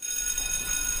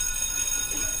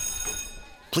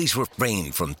Please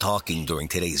refrain from talking during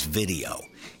today's video.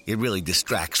 It really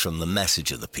distracts from the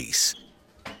message of the piece.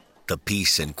 The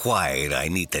peace and quiet, I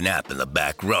need to nap in the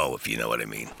back row, if you know what I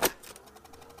mean.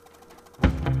 I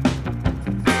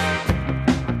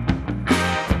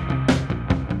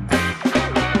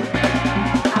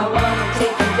wanna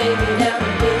take you, baby, down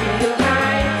and baby, you're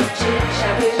high. Shit,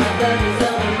 shot with my buddies,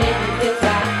 only make me feel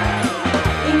fine.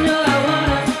 You know I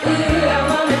wanna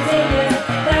take you.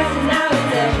 That's an hour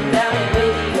session down and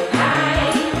baby, you're high.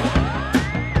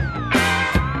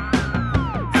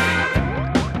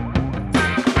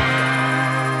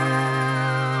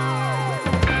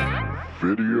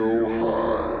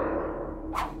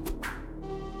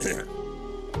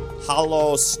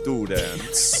 Hello,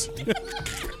 students.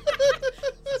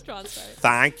 Strong start.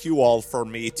 Thank you all for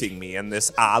meeting me in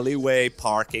this alleyway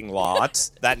parking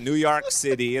lot that New York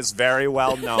City is very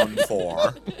well known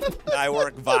for. I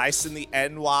work vice in the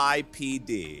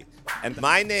NYPD, and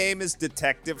my name is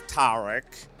Detective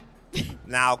Tarek.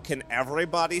 Now, can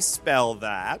everybody spell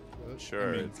that?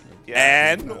 Sure.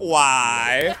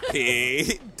 NYPD.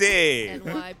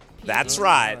 NYPD. That's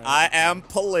right, I am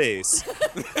police.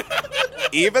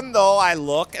 Even though I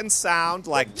look and sound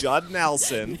like Judd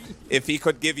Nelson, if he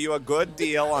could give you a good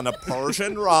deal on a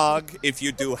Persian rug if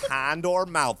you do hand or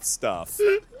mouth stuff.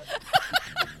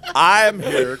 I am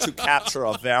here to capture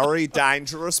a very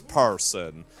dangerous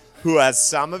person who, as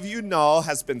some of you know,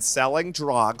 has been selling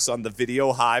drugs on the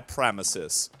Video High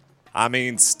premises. I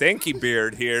mean, Stinky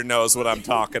Beard here knows what I'm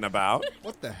talking about.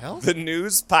 What the hell? The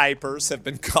newspapers have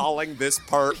been calling this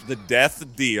perp the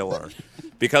death dealer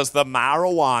because the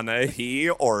marijuana he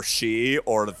or she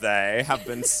or they have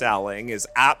been selling is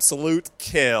absolute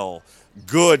kill.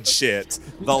 Good shit.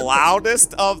 The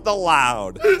loudest of the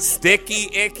loud. Sticky,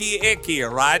 icky,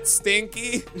 right,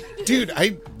 Stinky? Dude,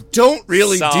 I don't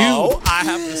really So, do. I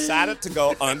have decided to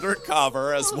go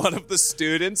undercover as one of the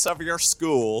students of your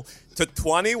school to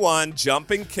 21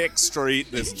 Jumping Kick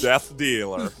Street, this death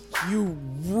dealer. You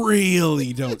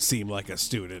really don't seem like a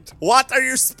student. What are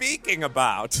you speaking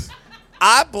about?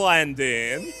 I blend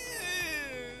in.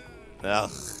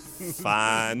 Ugh,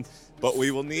 fine. But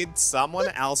we will need someone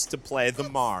else to play the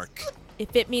mark.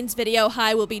 If it means Video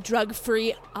High will be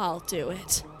drug-free, I'll do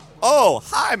it. Oh,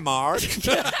 hi, Mark.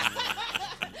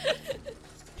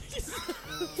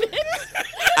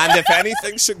 And if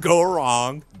anything should go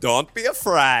wrong, don't be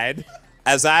afraid,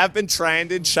 as I have been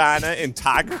trained in China in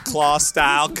Tiger Claw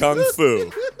style Kung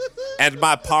Fu. And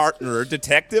my partner,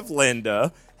 Detective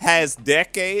Linda, has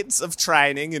decades of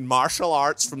training in martial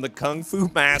arts from the Kung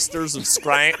Fu masters of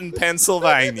Scranton,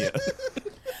 Pennsylvania.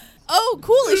 Oh,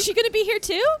 cool. Is she going to be here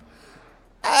too?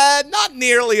 Not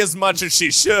nearly as much as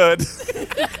she should.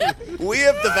 We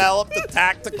have developed a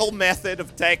tactical method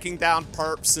of taking down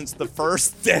perps since the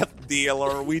first death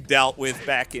dealer we dealt with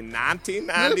back in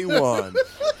 1991.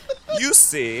 You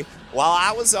see, while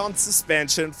I was on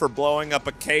suspension for blowing up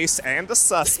a case and a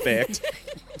suspect,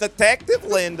 Detective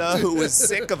Linda, who was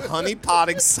sick of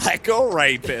honeypotting psycho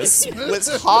rapists, was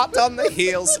hot on the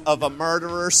heels of a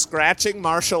murderer scratching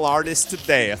martial artists to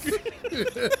death.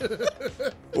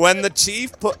 When the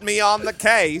chief put me on the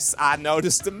case, I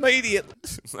noticed immediately.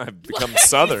 I've become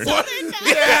southern.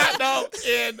 Yeah, no,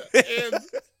 in.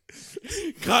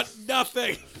 Got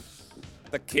nothing.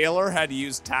 The killer had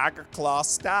used Tiger Claw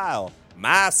style,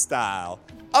 my style,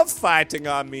 of fighting,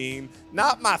 I mean,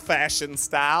 not my fashion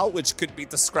style, which could be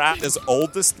described as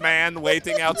oldest man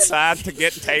waiting outside to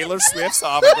get Taylor Swift's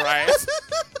autograph.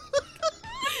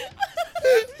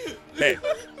 Hey,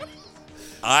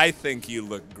 I think you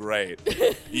look great.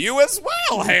 You as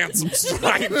well, handsome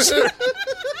stranger.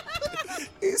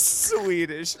 He's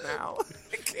Swedish now.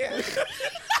 I can't.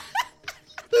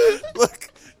 Look,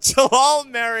 Jalal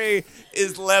Mary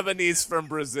is Lebanese from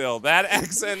Brazil. That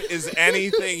accent is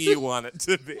anything you want it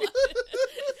to be.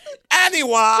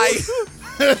 Anyway,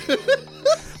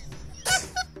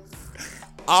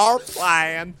 our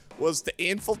plan was to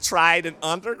infiltrate an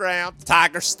underground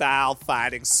tiger-style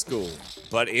fighting school.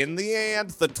 But in the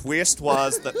end, the twist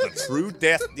was that the true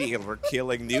death dealer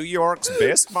killing New York's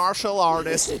best martial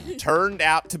artist turned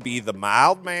out to be the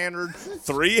mild-mannered,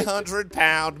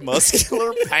 300-pound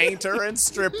muscular painter and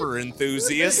stripper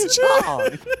enthusiast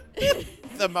John.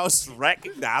 The most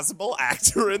recognizable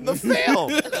actor in the film.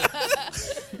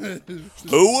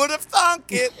 Who would have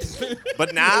thunk it?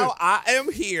 But now I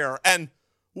am here, and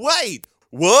wait,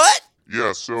 what?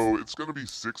 Yeah, so it's going to be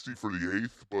 60 for the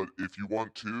 8th, but if you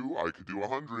want to, I could do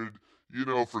 100,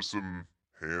 for some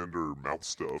hand or mouth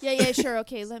stuff. Yeah, sure.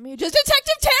 Okay, let me just...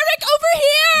 Detective Tarek, over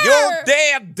here! You're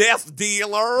dead, death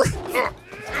dealer.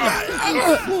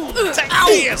 Take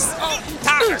this,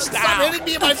 tiger style. Hitting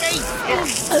me in my face.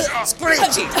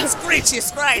 Screechy, screechy,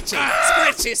 scratchy,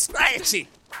 screechy, scratchy.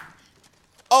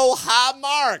 Oh, high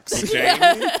marks,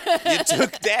 Jamie. You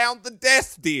took down the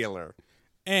death dealer.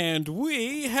 And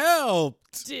we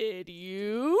helped. Did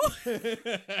you?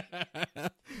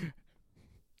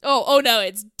 Oh no,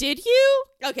 it's did you?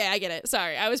 Okay, I get it.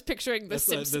 Sorry, I was picturing the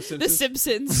Simpsons. The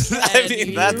Simpsons. I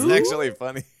mean, that's actually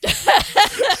funny.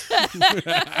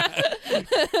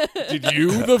 Did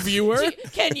you, the viewer?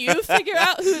 Can you figure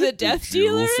out who the death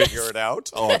dealer You is? figure it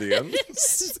out, audience.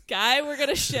 This guy we're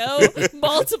gonna show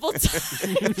multiple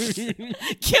times,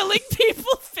 killing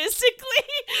people physically,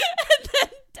 and then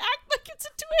act like it's a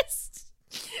twist.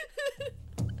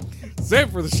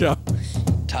 Save for the show.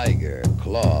 Tiger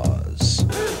claws.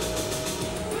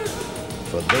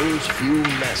 For those few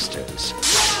masters,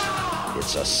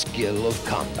 it's a skill of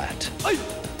combat.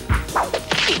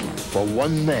 For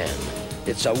one man,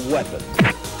 it's a weapon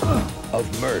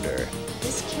of murder.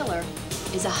 This killer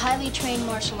is a highly trained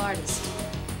martial artist.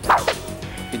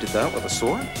 He did that with a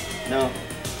sword? No,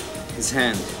 his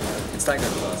hand. It's tiger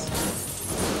claws.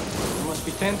 There must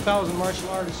be 10,000 martial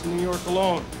artists in New York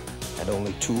alone. And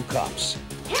only 2 cops.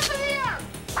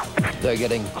 They're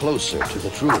getting closer to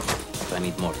the truth. I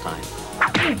need more time.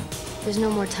 There's no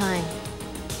more time.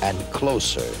 And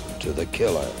closer to the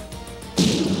killer.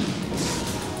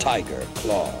 Tiger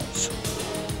claws.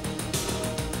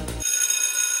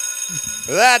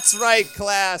 That's right,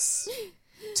 class.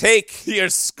 Take your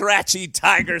scratchy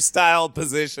tiger-style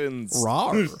positions.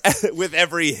 Rawr. With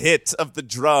every hit of the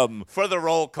drum for the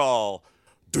roll call.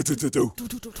 Do-do-do-do.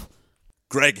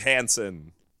 Greg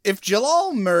Hansen. If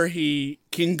Jalal Murray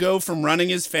can go from running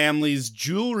his family's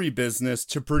jewelry business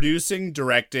to producing,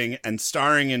 directing, and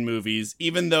starring in movies,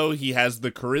 even though he has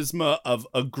the charisma of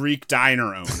a Greek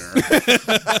diner owner,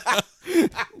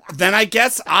 then I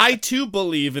guess I too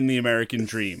believe in the American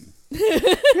dream.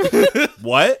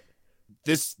 What?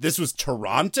 This was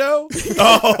Toronto?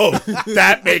 Oh,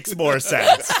 that makes more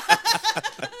sense.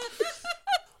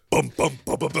 Bum, bum,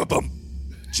 bum, bum, bum, bum.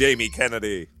 Jamie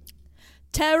Kennedy.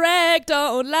 Tarek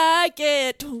don't like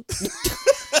it.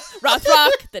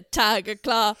 Rothrock, the tiger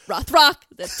claw. Rothrock,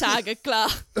 the tiger claw.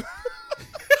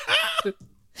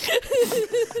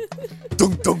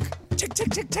 Dunk, dunk. Tick, tick,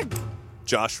 tick, tick.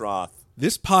 Josh Roth.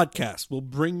 This podcast will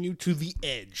bring you to the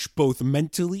edge, both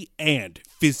mentally and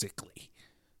physically.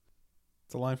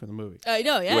 It's a line from the movie. I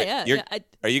know, yeah, Wait, yeah.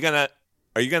 Are you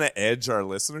gonna edge our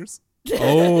listeners?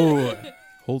 Oh,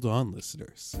 hold on,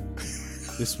 listeners.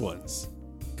 This one's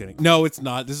gonna. No, it's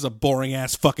not. This is a boring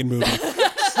ass fucking movie.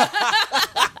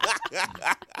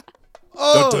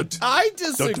 Oh, I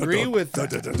disagree with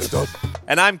that.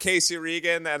 And I'm Casey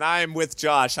Regan, and I'm with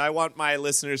Josh. I want my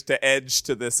listeners to edge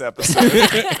to this episode.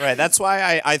 Right, that's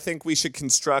why I think we should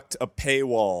construct a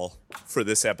paywall for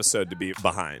this episode to be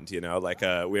behind. You know, like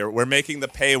we're making the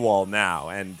paywall now,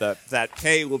 and that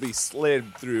pay will be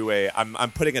slid through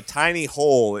I'm putting a tiny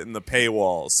hole in the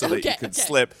paywall so that you could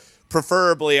slip.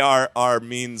 Preferably our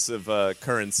means of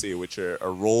currency, which are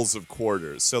rolls of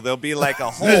quarters. So there'll be like a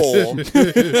hole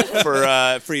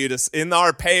for you to in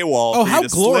our paywall. Oh, for how you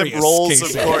to glorious! Slip rolls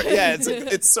Casey. of quarters. Yeah,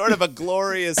 it's sort of a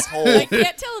glorious hole. I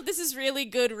can't tell if this is really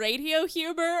good radio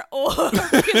humor or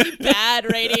really bad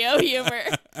radio humor.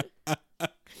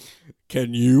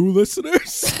 Can you,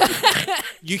 listeners?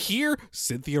 You hear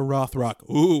Cynthia Rothrock.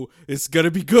 Ooh, it's going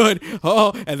to be good.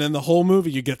 Oh, and then the whole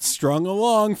movie, you get strung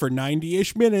along for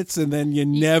 90-ish minutes, and then you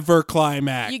never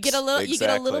climax. You get a little, Exactly. you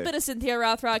get a little bit of Cynthia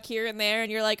Rothrock here and there, and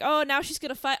you're like, oh, now she's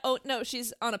gonna fight. Oh no,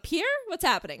 she's on a pier. What's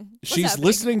happening? She's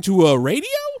listening to a radio?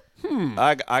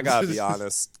 I gotta be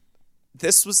honest.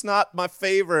 This was not my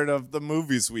favorite of the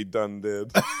movies we done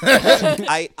did.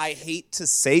 I hate to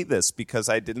say this because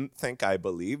I didn't think I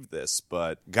believed this,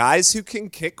 but Guys Who Can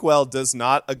Kick Well does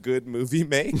not a good movie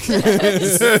make.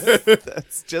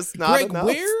 That's just not Greg, enough.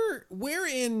 where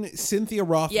in Cynthia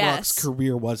Rothrock's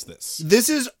career was this? This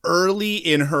is early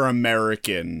in her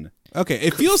American. Okay,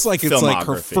 it feels like it's like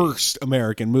her filmography. first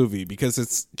American movie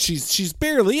because she's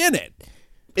barely in it.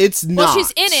 It's not. Well,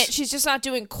 she's in it. She's just not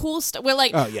doing cool stuff. We're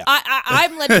like, Oh, yeah.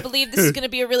 I'm led to believe this is going to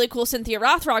be a really cool Cynthia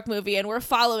Rothrock movie, and we're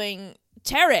following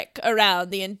Tarek around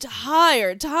the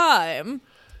entire time.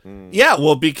 Yeah,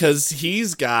 well, because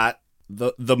he's got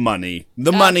the money,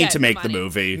 money to make the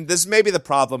movie. This may be the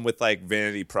problem with like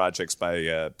vanity projects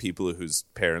by people whose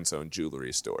parents own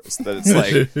jewelry stores. That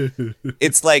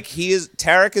it's like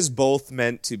Tarek is both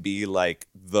meant to be like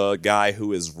the guy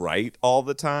who is right all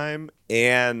the time,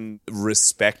 and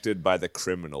respected by the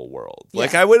criminal world.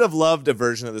 Like, I would have loved a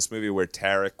version of this movie where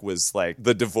Tarek was like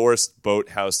the divorced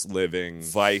boathouse living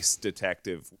vice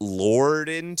detective lured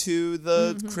into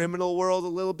the criminal world a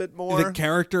little bit more. The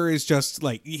character is just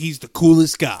like, he's the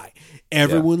coolest guy.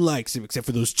 Everyone likes him except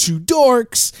for those two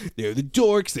dorks. They're the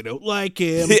dorks. They don't like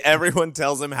him. Everyone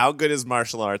tells him how good his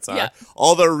martial arts are. Yeah.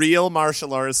 All the real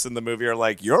martial artists in the movie are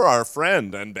like, you're our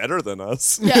friend and better than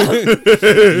us.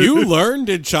 You learned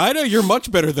in China? You're much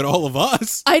better than all of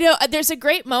us. I know. There's a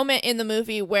great moment in the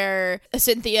movie where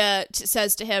Cynthia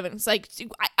says to him, and it's like,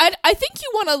 I think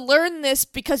you want to learn this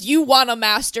because you want to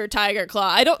master Tiger Claw.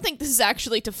 I don't think this is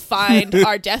actually to find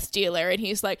our death dealer. And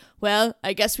he's like, well,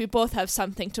 I guess we both have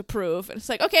something to prove. And it's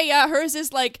like, okay, yeah, hers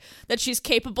is like that she's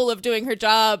capable of doing her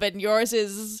job, and yours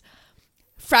is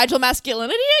fragile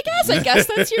masculinity, I guess. I guess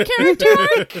that's your character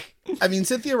arc. I mean,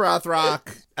 Cynthia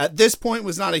Rothrock at this point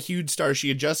was not a huge star. She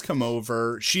had just come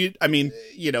over.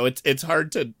 It's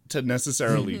hard to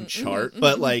necessarily chart,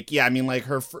 but like, yeah, I mean, like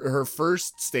her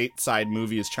first stateside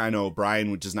movie is China O'Brien,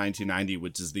 which is 1990,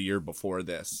 which is the year before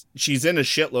this. She's in a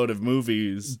shitload of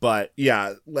movies, but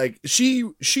yeah, like she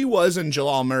was, and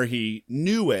Jalal Murray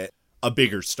knew it, a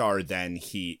bigger star than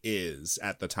he is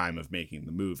at the time of making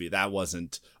the movie. That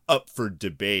wasn't up for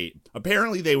debate.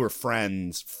 Apparently they were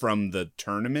friends from the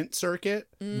tournament circuit,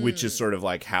 which is sort of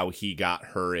like how he got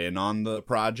her in on the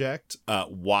project.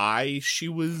 Why she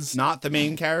was not the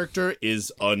main character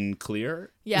is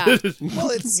unclear. Yeah.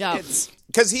 Well, it's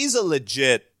because he's a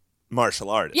legit martial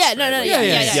artist. Yeah, no, right? Like,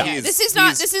 yeah. This is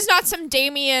not some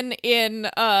Damien in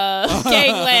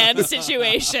Gangland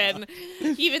situation,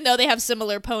 even though they have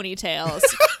similar ponytails.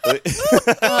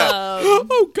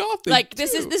 Oh God! Like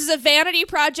this is a vanity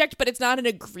project, but it's not an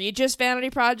egregious vanity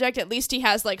project. At least he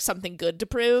has like something good to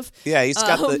prove. Yeah, he's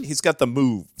got the moves. He's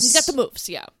got the moves.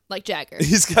 Yeah, like Jagger.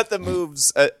 He's got the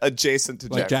moves adjacent to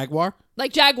like Jaguar.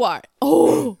 Like Jaguar.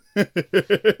 Oh.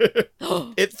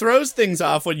 It throws things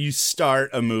off when you start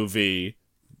a movie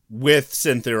with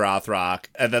Cynthia Rothrock,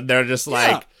 and then they're just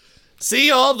like, see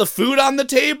all the food on the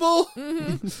table?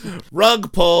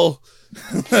 Rug pull.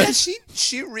 Yeah,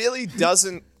 she really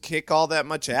doesn't kick all that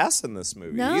much ass in this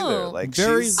movie either. Like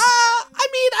she's I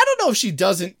mean, I don't know if she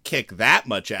doesn't kick that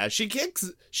much ass. She kicks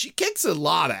a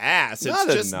lot of ass. It's not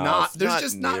just enough. not. There's Not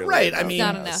just not nearly right. enough. I mean,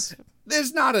 Not enough.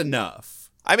 There's not enough.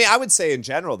 I mean, I would say in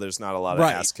general, there's not a lot of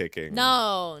ass kicking.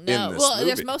 No. in this Well, movie.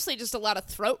 there's mostly just a lot of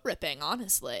throat ripping,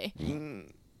 honestly.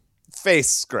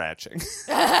 Face scratching.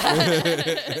 I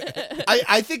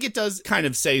think it does kind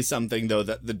of say something, though,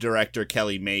 that the director,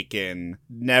 Kelly Macon,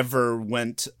 never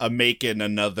went making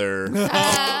another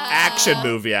action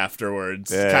movie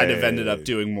afterwards. Kind of ended up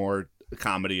doing more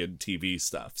comedy and TV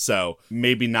stuff. So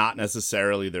maybe not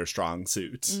necessarily their strong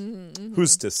suits.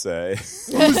 Who's to say?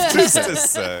 Who's to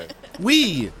say?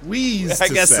 We I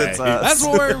guess it's us. That's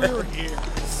why we were here.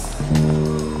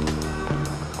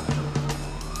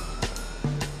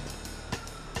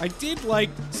 I did like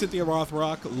Cynthia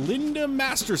Rothrock. Linda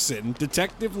Masterson,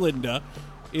 Detective Linda,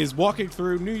 is walking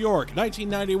through New York,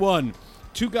 1991.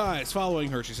 Two guys following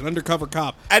her. She's an undercover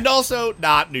cop. And also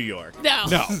not New York. No.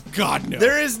 No, God, no.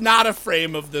 There is not a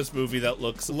frame of this movie that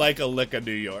looks like a lick of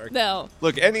New York. No.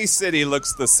 Look, any city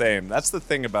looks the same. That's the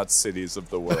thing about cities of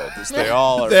the world. Is they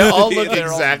all are. They all look they're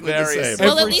all exactly the very same.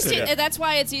 Well, at Every least city. that's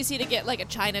why it's easy to get like a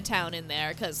Chinatown in there,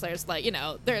 because there's like,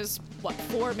 there's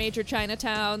 4 major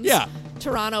Chinatowns. Yeah.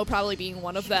 Toronto probably being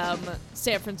one of them.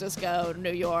 San Francisco,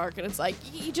 New York, and it's like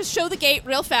you just show the gate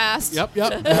real fast. Yep. Yeah,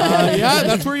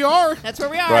 that's where you are. That's where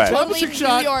we are. Right. Totally Publishing New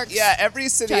shot. York. Yeah, every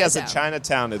city has a Chinatown.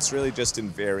 Chinatown. It's really just in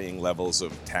varying levels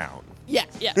of town. Yeah.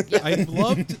 I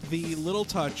loved the little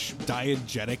touch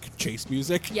diegetic chase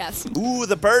music. Yes. Ooh,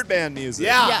 the Birdman music.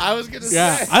 Yeah, Yeah. I was going to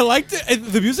Yeah, say. I liked it. And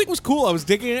the music was cool. I was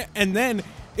digging it. And then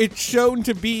it's shown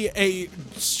to be a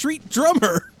street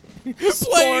drummer playing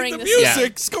Scoring the the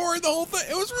music, scoring the whole thing.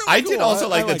 It was really I cool. did also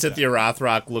like that liked Cynthia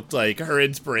Rothrock looked like her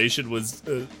inspiration was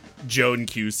Joan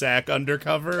Cusack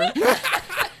undercover.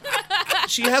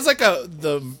 She has like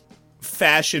the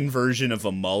fashion version of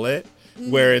a mullet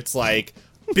where it's like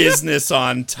business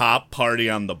on top, party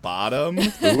on the bottom.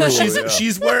 Where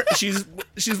she's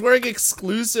wearing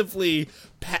exclusively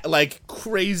like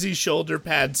crazy shoulder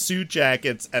pad suit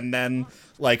jackets and then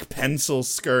like pencil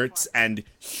skirts and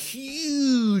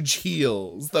huge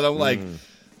heels that I'm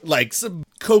like some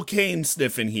cocaine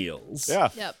sniffing heels. Yeah.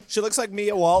 Yep. She looks like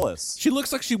Mia Wallace. She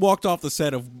looks like she walked off the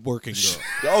set of Working Girl.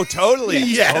 Oh, totally.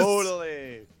 Yes.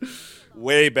 Totally.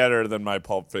 Way better than my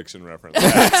Pulp Fiction reference.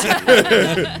 You're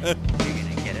gonna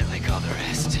get it like all the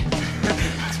rest.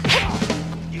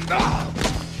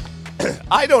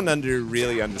 I don't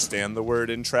really understand the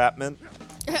word entrapment.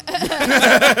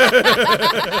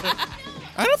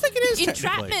 I don't think it is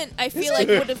technically. Entrapment, I feel like,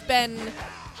 would have been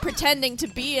pretending to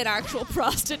be an actual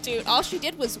prostitute. All she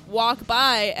did was walk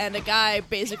by, and a guy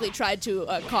basically tried to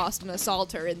accost and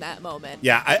assault her in that moment.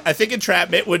 Yeah, I think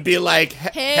entrapment would be like,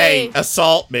 Hey. hey,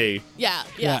 assault me. Yeah.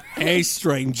 Hey,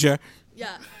 stranger.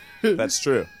 Yeah. That's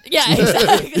true. Yeah,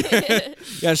 exactly.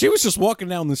 Yeah, she was just walking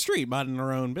down the street, minding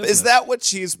her own business. Is that what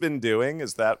she's been doing?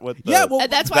 Is that what? Yeah, well,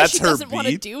 And that's why she her doesn't want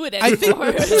to beat? do it I think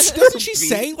anymore. doesn't she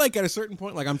say like at a certain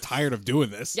point like I'm tired of doing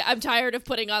this? Yeah, I'm tired of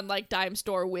putting on like dime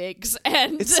store wigs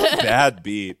and It's a bad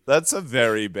beat. That's a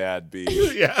very bad beat.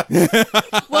 Yeah.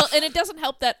 well, and it doesn't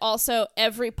help that also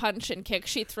every punch and kick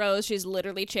she throws, she's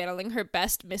literally channeling her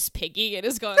best Miss Piggy and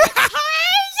is going like,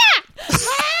 "Hi-ya!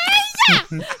 Hi-ya!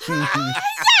 Hi-ya!"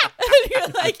 And you're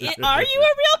like, are you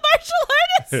a real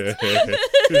martial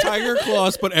artist? Tiger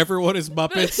claws, but everyone is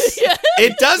Muppets. Yeah.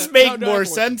 It does make No, more everyone-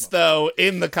 sense, though,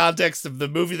 in the context of the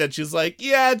movie that she's like,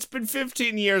 yeah, it's been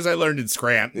 15 years I learned in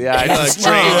Scranton. Yeah, I know. Like,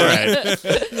 all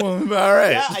right. Well, all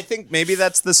right. Yeah, I think maybe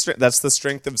that's the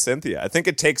strength of Cynthia. I think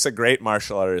it takes a great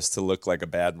martial artist to look like a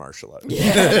bad martial artist.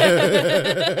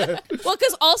 Well,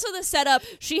 because also the setup,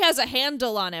 she has a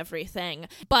handle on everything,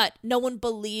 but no one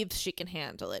believes she can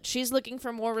handle it. She's looking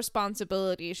for more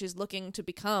responsibility. She's looking to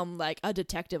become like a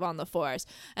detective on the force.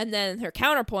 And then her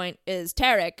counterpoint is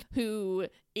Tarek, who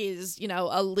is, you know,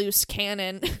 a loose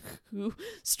cannon who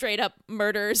straight up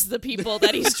murders the people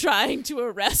that he's trying to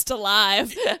arrest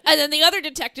alive. And then the other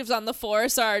detectives on the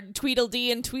force are Tweedledee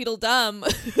and Tweedledum,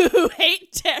 who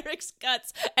hate Tarek's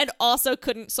guts and also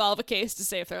couldn't solve a case to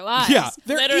save their lives. Yeah,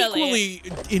 they're Literally.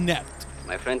 equally inept.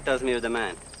 My friend tells me you're the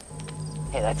man.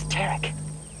 Hey, that's Tarek.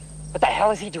 What the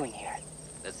hell is he doing here?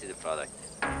 Let's see the product.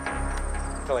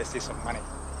 Until I see some money.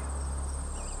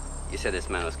 You said this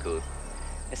man was cool.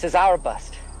 This is our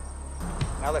bust.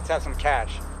 Now let's have some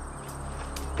cash.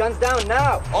 Guns down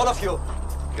now! All of you!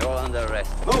 You're all under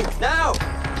arrest. Move now!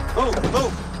 Move!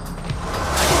 Move!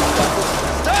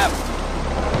 Stop!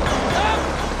 Stop!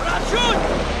 Do not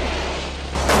shoot!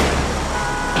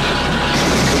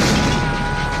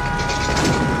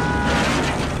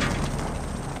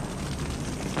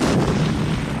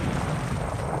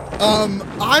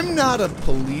 I'm not a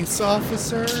police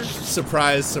officer.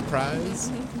 Surprise,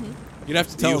 surprise. You'd have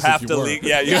to tell You us have if to you were. leave.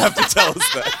 Yeah, you have to tell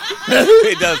us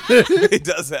that. He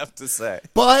does have to say.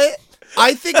 But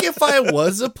I think if I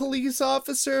was a police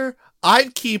officer,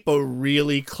 I'd keep a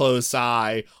really close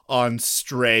eye on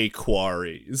stray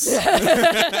quarries.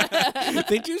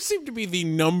 They do seem to be the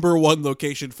number one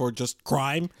location for just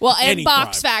crime. Well, and Any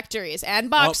box crime. factories. And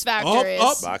box Up, factories.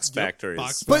 up. Box factories.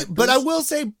 Box But I will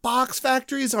say box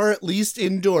factories are at least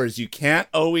indoors. You can't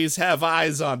always have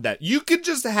eyes on that. You could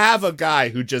just have a guy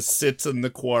who just sits in the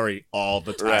quarry all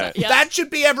the time. Right. Yeah. That should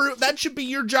be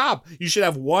your job. You should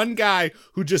have one guy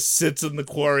who just sits in the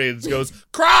quarry and goes,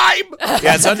 crime!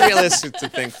 Yeah, it's unrealistic to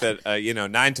think that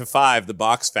 9 to 5 the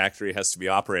box factory has to be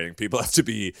operating. People have to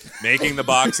be making the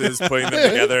boxes, putting them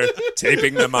together,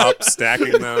 taping them up,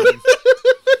 stacking them.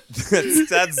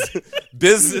 That's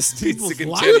business needs to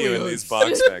People's continue in livelihoods. these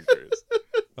box factories.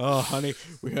 Oh, honey,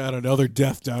 we had another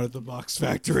death down at the box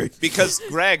factory. Because,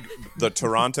 Greg, the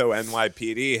Toronto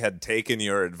NYPD had taken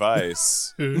your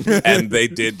advice, and they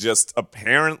did just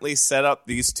apparently set up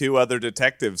these two other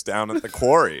detectives down at the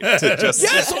quarry to just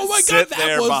Yes, oh my God, sit that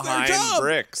there was their behind job.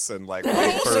 bricks and like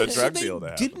wait for a drug they deal to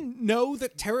happen. didn't know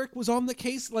that Tarek was on the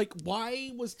case? Like,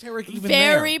 why was Tarek even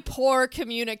Very there? poor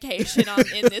communication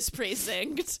in this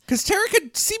precinct. Because Tarek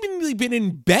had seemingly been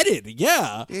embedded,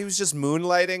 yeah. He was just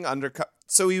moonlighting undercover.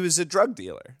 So he was a drug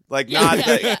dealer. Like, Yeah, not yeah,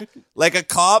 like, yeah. like a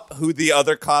cop who the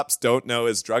other cops don't know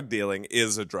is drug dealing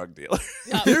is a drug dealer.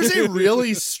 There's a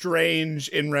really strange,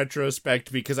 in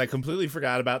retrospect, because I completely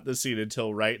forgot about this scene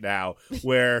until right now,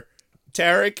 where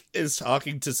Tarek is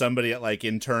talking to somebody at like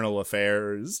internal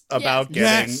affairs about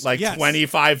getting Yes, like yes.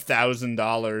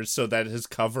 $25,000 so that his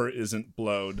cover isn't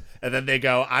blown. And then they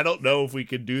go, I don't know if we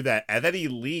can do that. And then he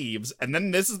leaves. And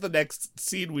then this is the next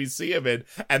scene we see him in.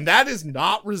 And that is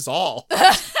not resolved.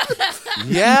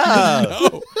 Yeah.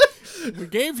 No. We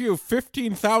gave you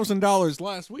 $15,000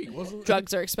 last week, wasn't it?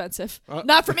 Drugs are expensive.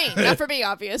 Not for me. Not for me,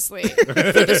 obviously. For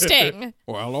the sting.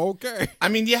 Well, okay. I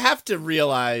mean, you have to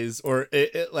realize, or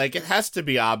it has to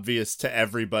be obvious to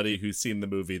everybody who's seen the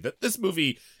movie that this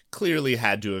movie clearly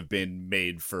had to have been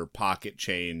made for pocket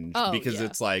change, Oh, because yeah.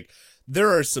 it's like there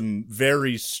are some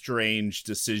very strange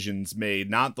decisions made,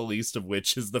 not the least of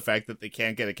which is the fact that they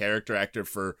can't get a character actor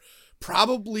for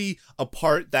probably a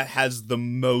part that has the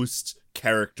most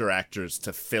character actors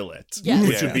to fill it, Yes.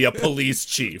 which would be a police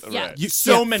chief. Yeah.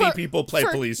 So many For- people play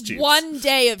for police chiefs. One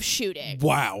day of shooting.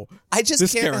 Wow. I just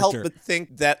This can't help character. but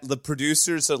think that the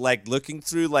producers are like looking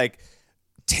through like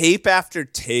tape after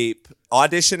tape,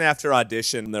 audition after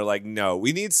audition. And they're like, no,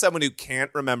 we need someone who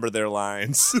can't remember their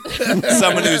lines.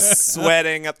 Someone who's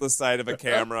sweating at the sight of a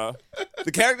camera.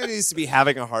 The character needs to be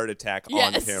having a heart attack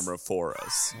on camera for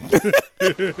us.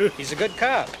 He's a good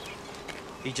cop.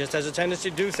 He just has a tendency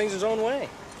to do things his own way.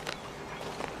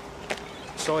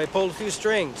 So I pulled a few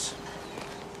strings.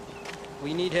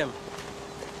 We need him.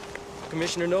 The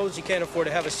commissioner knows he can't afford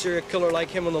to have a serial killer like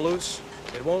him on the loose.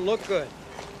 It won't look good.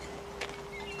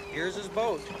 Here's his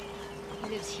boat. He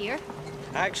lives here?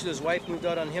 Actually, his wife moved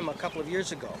out on him a couple of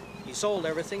years ago. He sold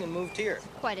everything and moved here.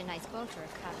 Quite a nice boat for a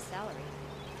cop's salary.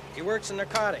 He works in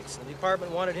narcotics. The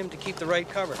department wanted him to keep the right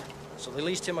cover, so they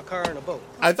leased him a car and a boat.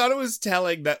 I thought it was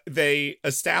telling that they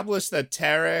established that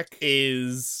Tarek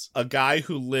is a guy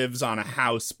who lives on a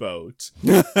houseboat,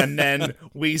 and then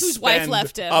we Whose wife spend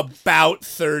left him. about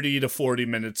 30 to 40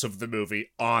 minutes of the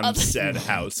movie on said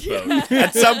houseboat.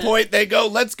 At some point, they go,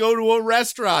 let's go to a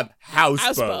restaurant.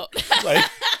 Houseboat. Like,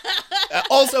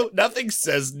 also, nothing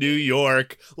says New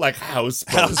York like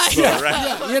houseboat.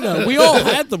 Right? You know, we all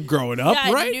had them growing up,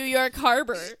 Yeah, right? New York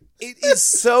Harbor. It is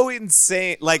so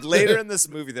insane. Like later in this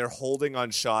movie, they're holding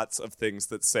on shots of things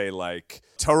that say like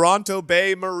Toronto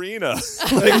Bay Marina.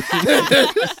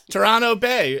 Toronto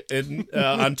Bay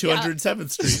on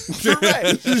 207th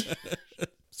Street.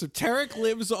 So Tarek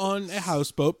lives on a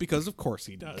houseboat because, of course,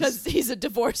 he does. Because he's a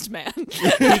divorced man.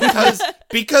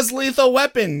 because Lethal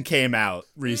Weapon came out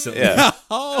recently. Yeah.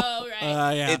 Oh,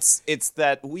 right. Yeah. It's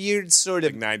that weird sort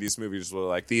of 90s movies where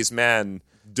like these men,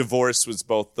 divorce was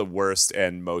both the worst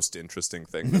and most interesting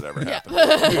thing that ever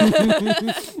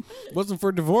happened. Wasn't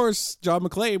for divorce, John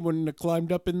McClane wouldn't have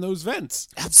climbed up in those vents.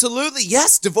 Absolutely.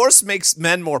 Yes, divorce makes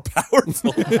men more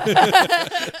powerful.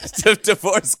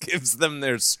 Divorce gives them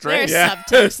their strength. There's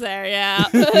subtext there,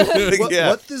 yeah.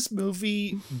 What this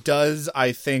movie does,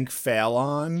 I think, fail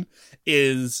on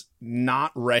is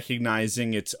not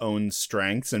recognizing its own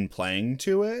strengths and playing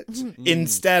to it.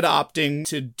 Instead, opting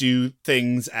to do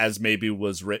things as maybe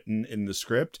was written in the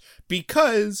script.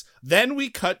 Because then we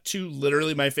cut to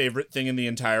literally my favorite thing in the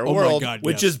entire Oh my world, God,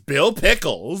 which yes. is Bill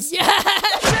Pickles.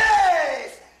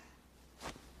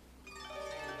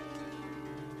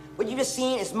 What you've just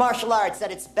seen is martial arts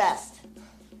at its best.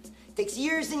 It takes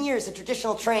years and years of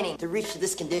traditional training to reach to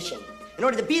this condition. In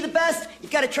order to be the best,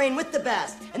 you've got to train with the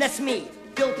best. And that's me,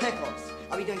 Bill Pickles.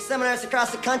 I'll be doing seminars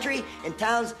across the country in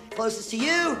towns closest to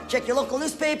you. Check your local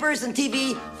newspapers and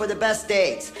TV for the best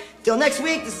dates. Till next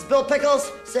week, this is Bill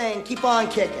Pickles saying keep on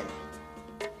kicking.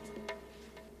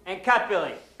 And cut,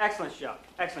 Billy. Excellent show,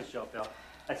 Bill.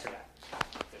 That's right.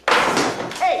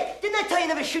 Hey, didn't I tell you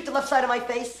never to shoot the left side of my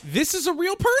face? This is a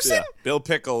real person? Yeah. Bill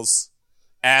Pickles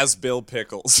as Bill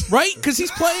Pickles. Right? Because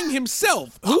he's playing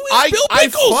himself. Who is Bill I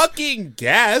Pickles? fucking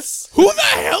guess. Who the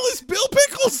hell is Bill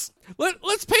Pickles?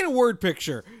 Let's paint a word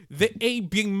picture. A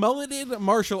being-mulleted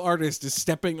martial artist is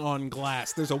stepping on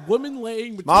glass. There's a woman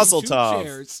laying between Mazel two tov.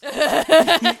 chairs.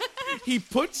 He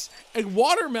puts a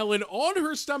watermelon on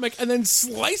her stomach and then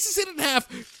slices it in half,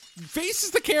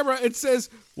 faces the camera, and says,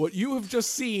 "What you have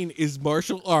just seen is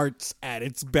martial arts at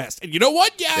its best." And you know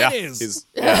what? Yeah, it is.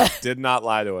 Did not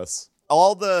lie to us.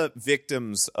 All the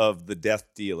victims of the death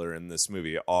dealer in this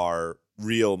movie are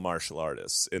real martial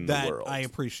artists in That the world. I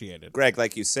appreciated. Greg,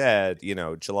 like you said,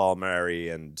 Jalal Murray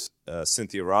and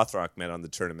Cynthia Rothrock met on the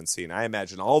tournament scene. I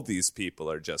imagine all these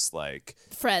people are just like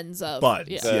Friends of. Buds.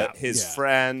 Yeah. his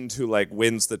friend who like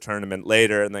wins the tournament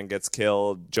later and then gets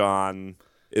killed. John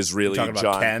is really You're talking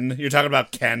John. about Ken? You're talking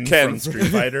about Ken from Street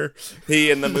Fighter?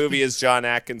 He in the movie is John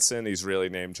Atkinson. He's really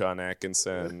named John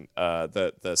Atkinson.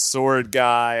 The sword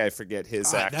guy, I forget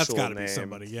his actual that's gotta name. be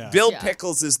somebody, yeah. Bill Yeah.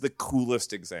 Pickles is the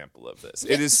coolest example of this.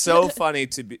 It is so funny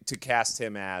to cast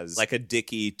him as like a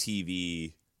Dickie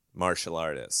TV martial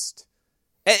artist.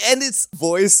 And its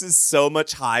voice is so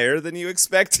much higher than you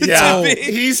expect it to be.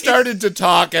 He started to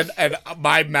talk and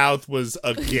my mouth was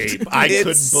agape. I It's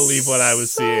couldn't believe what I was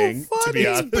seeing, to be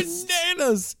honest.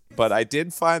 Bananas. But I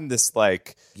did find this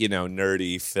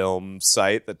nerdy film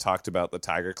site that talked about the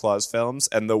Tiger Claws films.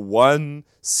 And the one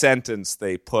sentence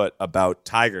they put about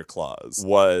Tiger Claws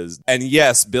was, and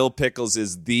yes, Bill Pickles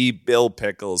is the Bill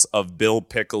Pickles of Bill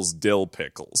Pickles Dill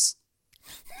Pickles.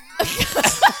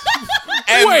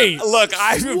 And Wait, look,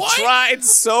 I've what? tried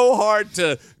so hard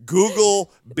to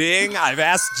Google Bing. I've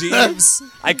asked Jeeves.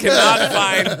 I cannot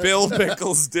find Bill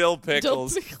Pickles Dill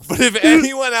Pickles. But if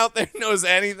anyone out there knows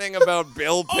anything about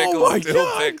Bill Pickles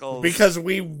Dill Pickles, because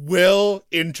we will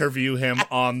interview him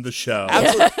on the show.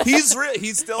 absolutely,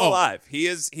 he's still alive. He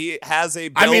has a.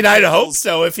 Bill I mean, I'd hope Pickles-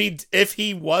 so. If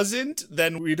he wasn't,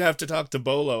 then we'd have to talk to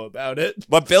Bolo about it.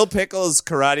 But Bill Pickles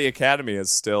Karate Academy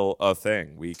is still a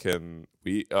thing.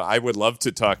 I would love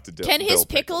to talk to Bill. Can his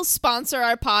Bill pickles sponsor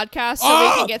our podcast so we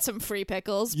can get some free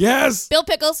pickles? Yes. Bill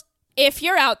Pickles, if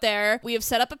you're out there, we have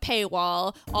set up a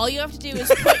paywall. All you have to do is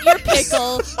put your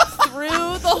pickle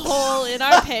through the hole in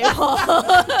our paywall.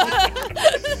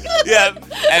 Yeah,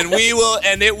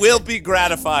 and it will be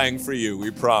gratifying for you,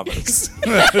 we promise.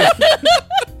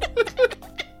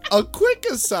 A quick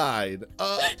aside.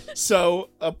 So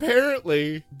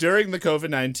apparently, during the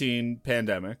COVID-19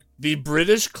 pandemic, the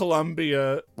British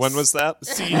Columbia When was that?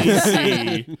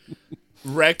 CDC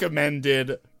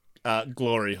recommended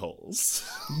glory holes.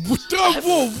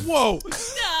 Whoa.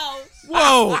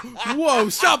 No. Whoa,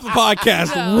 stop the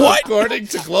podcast. No. What? According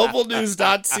to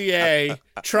globalnews.ca,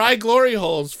 try glory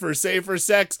holes for safer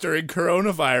sex during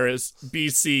coronavirus,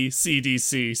 BC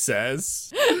CDC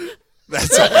says.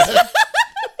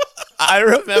 I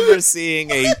remember seeing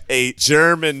a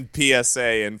German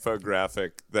PSA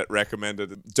infographic that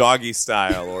recommended doggy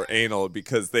style or anal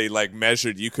because they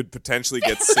measured you could potentially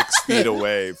get 6 feet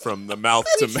away from the mouth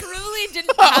to mouth. Truly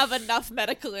didn't have enough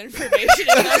medical information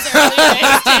in those early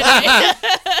days, did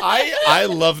we? I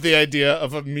love the idea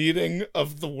of a meeting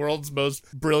of the world's most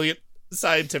brilliant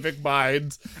scientific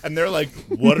minds, and they're like,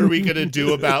 what are we gonna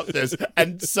do about this?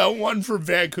 And someone from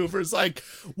Vancouver's like,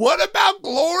 what about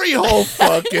glory hole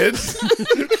fucking?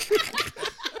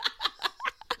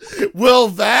 Will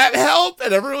that help?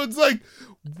 And everyone's like,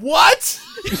 what?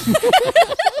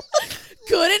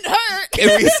 Couldn't hurt.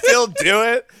 Can we still do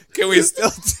it? Can we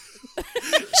still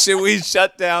Should we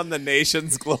shut down the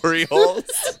nation's glory holes?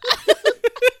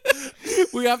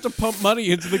 We have to pump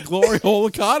money into the glory hole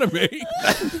economy.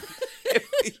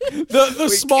 The We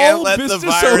small can't let the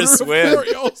business virus owner of win.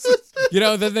 glory holes.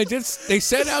 Then they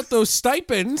sent out those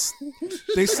stipends.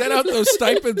 They sent out those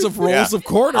stipends of rolls Yeah. of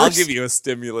quarters. I'll give you a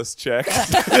stimulus check.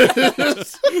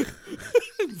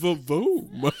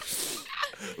 Boom.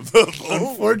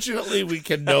 Unfortunately, we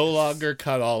can no longer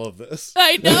cut all of this.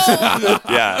 I know.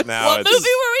 Yeah, now What it's. movie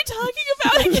were we talking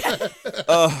about again?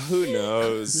 Oh, who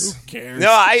knows? Who cares? No,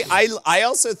 I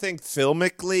also think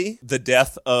filmically, the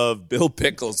death of Bill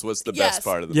Pickles was the Yes. best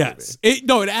part of the Yes. movie.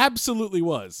 It absolutely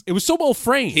was. It was so well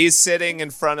framed. He's sitting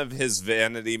in front of his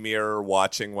vanity mirror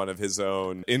watching one of his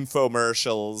own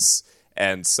infomercials,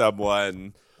 and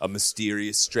a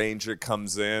mysterious stranger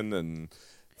comes in and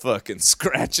fucking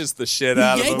scratches the shit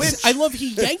out of him. I love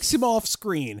he yanks him off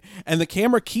screen, and the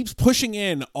camera keeps pushing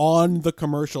in on the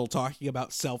commercial talking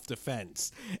about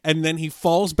self-defense. And then he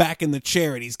falls back in the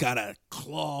chair, and he's got a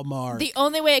claw mark. The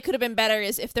only way it could have been better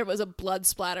is if there was a blood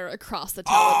splatter across the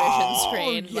television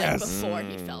screen yes. before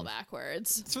he fell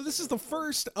backwards. So this is the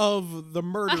first of the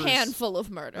murders. A handful of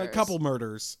murders. A couple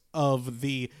murders of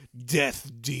the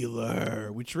Death Dealer,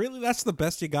 which really, that's the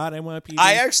best you got, NYPD.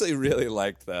 I actually really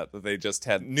liked that they just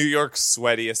had New York's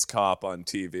sweatiest cop on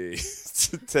TV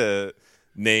to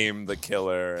name the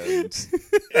killer.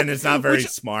 And it's not very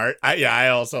smart. I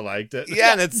also liked it.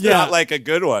 Yeah, and it's not like a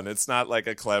good one. It's not like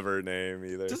a clever name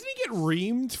either. Doesn't he get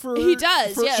reamed for? He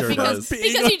does, yeah, Sure because does.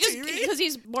 because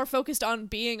he's more focused on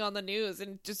being on the news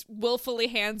and just willfully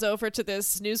hands over to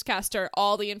this newscaster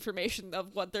all the information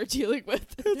of what they're dealing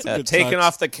with. Taken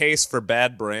off the case for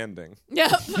bad branding. Yep.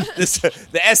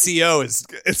 The SEO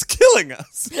is killing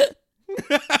us.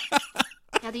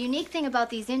 Now, the unique thing about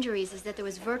these injuries is that there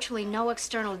was virtually no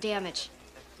external damage,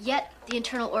 yet the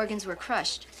internal organs were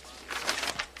crushed.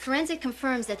 Forensic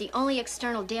confirms that the only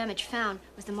external damage found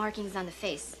was the markings on the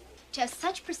face. To have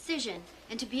such precision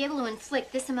and to be able to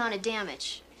inflict this amount of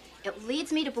damage, it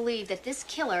leads me to believe that this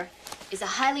killer is a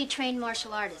highly trained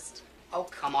martial artist. Oh,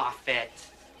 come off it.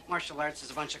 Martial arts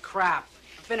is a bunch of crap.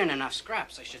 I've been in enough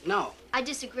scraps, I should know. I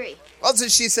disagree. Also,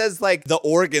 she says, the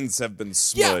organs have been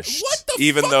smushed. Yeah, what the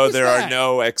even fuck though was there that? are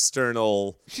no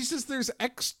external... She says there's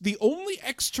the only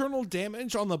external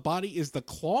damage on the body is the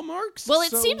claw marks? Well,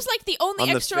 it So- seems like the only On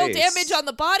the external face. damage on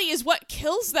the body is what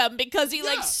kills them because he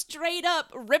straight up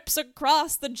rips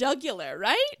across the jugular,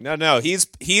 right? No, he's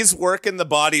working the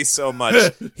body so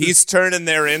much, he's turning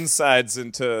their insides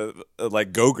into,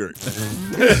 Go-Gurt.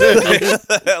 They're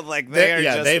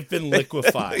just... They've been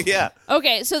liquefied. Yeah.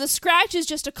 Okay, so the scratch scratch is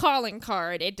just a calling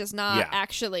card. It does not Yeah.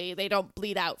 actually, they don't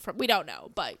bleed out from, we don't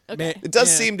know, but okay. It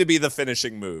does seem to be the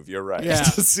finishing move. You're right. Yeah.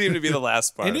 It does seem to be the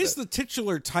last part. It of is the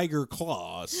titular tiger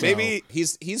claw. So. Maybe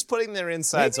he's putting their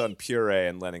insides on puree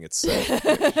and letting it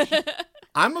sit.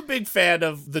 I'm a big fan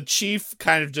of the chief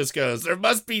kind of just goes, there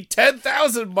must be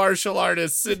 10,000 martial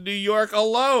artists in New York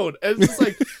alone. And it's just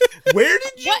like, where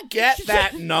did you get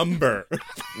that number?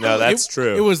 No, that's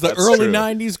true. It was the That's early true.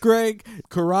 90s, Greg.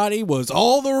 Karate was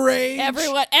all the rage.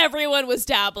 Everyone was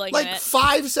dabbling in Like it.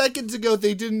 5 seconds ago,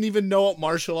 they didn't even know what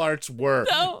martial arts were.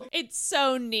 No, it's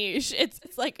so niche. It's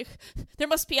like there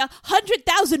must be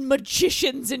 100,000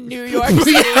 magicians in New York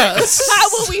City. Yes. How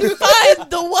will we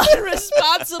find the one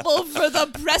responsible for the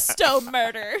Presto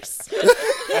murders?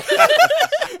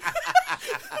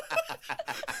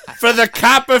 For the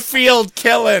Copperfield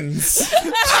killings.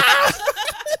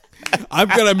 I'm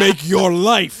going to make your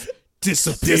life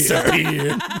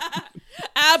disappear.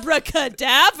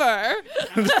 Abracadaver.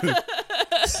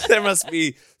 There must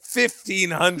be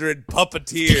 1,500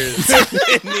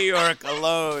 puppeteers in New York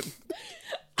alone.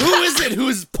 Who is it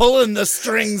who's pulling the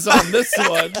strings on this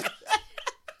one?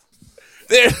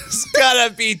 There's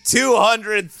gotta be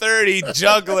 230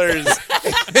 jugglers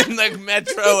in the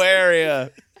metro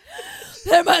area.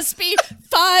 There must be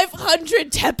 500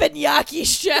 teppanyaki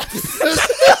chefs.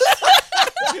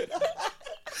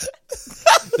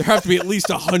 There have to be at least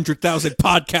 100,000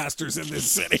 podcasters in this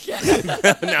city.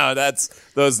 No,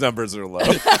 those numbers are low.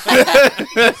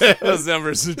 Those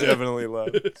numbers are definitely low.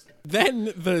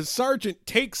 Then the sergeant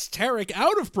takes Tarek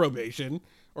out of probation,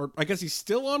 or I guess he's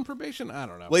still on probation? I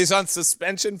don't know. Well, he's on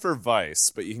suspension for vice,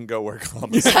 but you can go work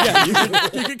homicide. Yeah,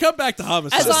 you can come back to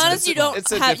homicide. As long as you don't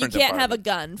It's a have, you different can't have a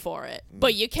department. gun for it,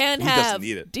 but you can He doesn't have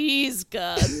need it. these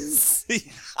guns.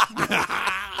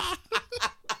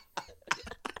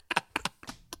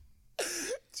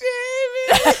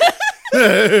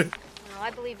 No,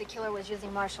 I believe the killer was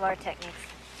using martial art techniques.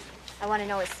 I want to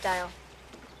know his style.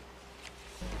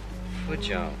 Good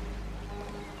job.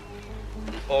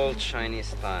 Old Chinese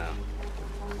style.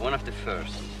 One of the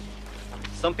first.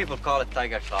 Some people call it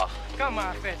tiger claw. Come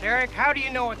on, Fitz, Eric. How do you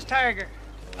know it's tiger?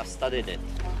 I've studied it.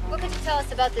 What could you tell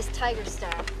us about this tiger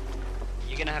style?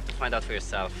 You're gonna have to find out for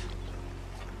yourself.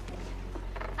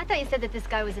 I thought you said that this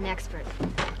guy was an expert.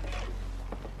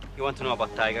 You want to know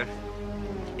about tiger?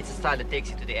 It's a style that takes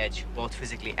you to the edge, both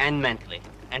physically and mentally.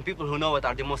 And people who know it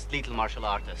are the most lethal martial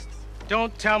artists.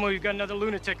 Don't tell me we've got another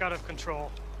lunatic out of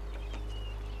control.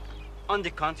 On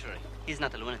the contrary, he's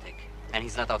not a lunatic, and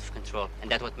he's not out of control, and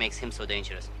that's what makes him so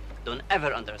dangerous. Don't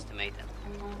ever underestimate him.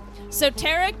 So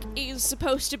Tarek is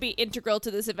supposed to be integral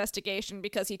to this investigation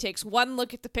because he takes one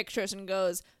look at the pictures and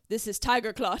goes, "This is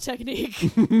tiger claw technique."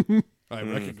 I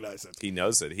recognize it. He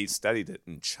knows it. He studied it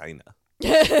in China.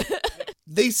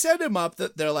 They set him up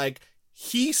that they're like,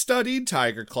 he studied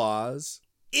tiger claws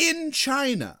in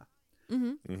China.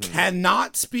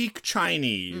 Cannot speak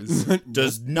Chinese,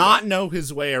 does not know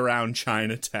his way around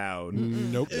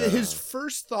Chinatown. Nope. His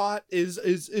first thought is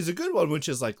a good one, which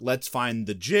is like, let's find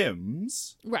the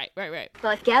gyms. Right. Well,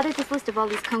 I've gathered this list of all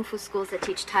these kung fu schools that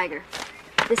teach tiger.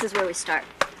 This is where we start.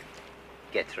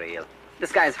 Get real.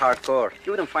 This guy's hardcore.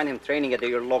 You wouldn't find him training at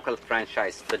your local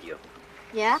franchise studio.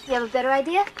 Yeah? You have a better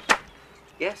idea?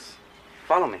 Yes.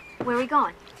 Follow me. Where are we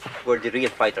going? Where the real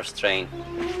fighters train.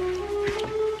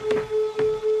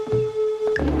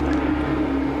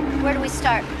 Where do we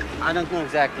start? I don't know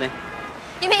exactly.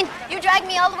 You mean you dragged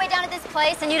me all the way down to this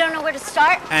place and you don't know where to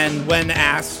start? And when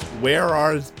asked, where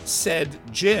are said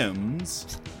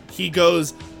gyms, he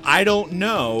goes, I don't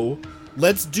know.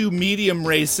 Let's do medium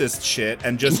racist shit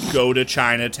and just go to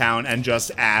Chinatown and just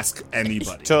ask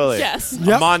anybody. Totally. Yes. A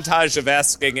montage of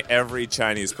asking every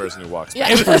Chinese person who walks by.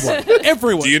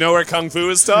 Everyone. Do you know where Kung Fu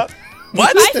is taught?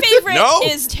 What? My favorite No.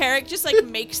 is Tarek just like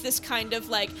makes this kind of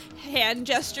like hand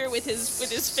gesture with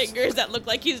his fingers that look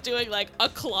like he's doing like a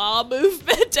claw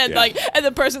movement, and and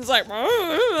the person's like,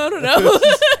 I don't know.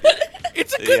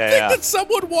 It's a good thing that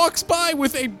someone walks by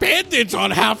with a bandage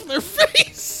on half their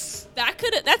face.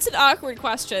 That's an awkward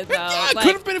question though. Yeah, it Like,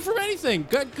 could have been from anything.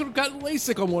 Could have gotten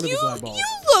LASIK on one of his eyeballs. you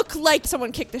look like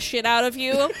someone kicked the shit out of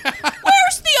you. Where's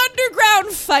the underground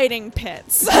fighting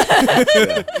pits?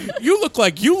 You look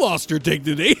like you lost your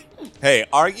dignity. Hey,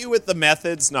 argue with the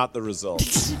methods, not the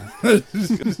results.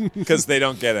 Because they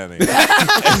don't get any.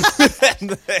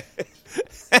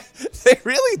 They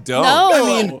really don't. No. I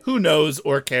mean, who knows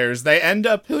or cares? They end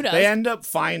up Who knows? They end up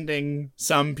finding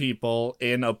some people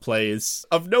in a place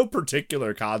of no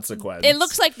particular consequence. It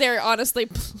looks like they're honestly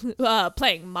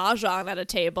playing mahjong at a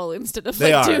table instead of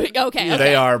They like are. doing. Okay.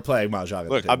 They are playing mahjong.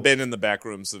 Look, I've been in the back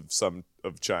rooms of some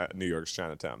New York's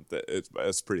Chinatown.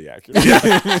 That's pretty accurate.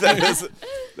 that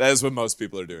is what most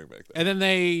people are doing back then. And then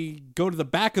they go to the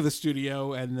back of the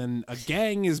studio, and then a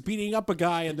gang is beating up a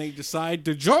guy, and they decide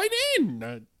to join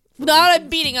in. Not in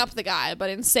beating up the guy, but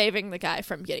in saving the guy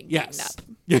from getting beaten up.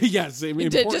 Yes, They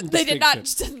did not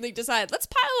suddenly decide, let's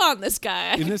pile on this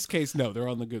guy. In this case, no, they're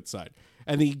on the good side.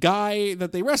 And the guy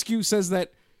that they rescue says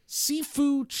that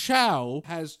Sifu Chow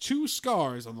has 2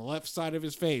 scars on the left side of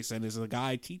his face and is a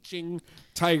guy teaching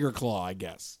Tiger Claw, I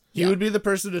guess. He would be the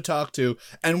person to talk to,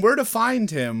 and where to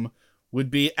find him would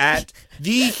be at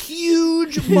the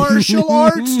huge martial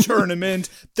arts tournament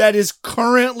that is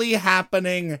currently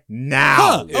happening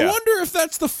now. I wonder if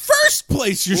that's the first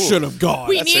place you should have gone.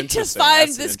 We need to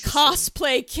find this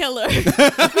cosplay killer. We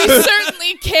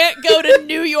certainly can't go to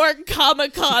New York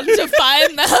Comic-Con to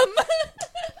find them.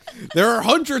 There are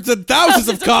hundreds and thousands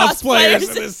of cosplayers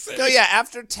in this city. No, yeah,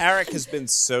 after Tarek has been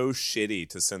so shitty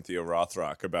to Cynthia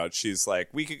Rothrock about, she's like,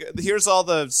 here's all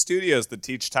the studios that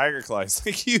teach Tiger Claw. He's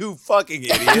like, you fucking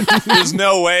idiot. There's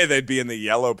no way they'd be in the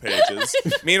yellow pages.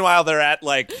 Meanwhile, they're at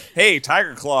like, hey,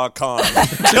 Tiger Claw Con.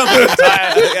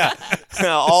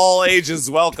 All ages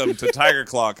welcome to Tiger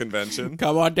Claw Convention.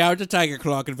 Come on down to Tiger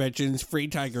Claw Conventions, free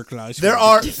Tiger Claws. There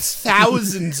are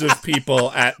thousands of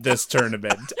people at this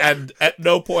tournament, and at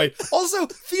no point. Also,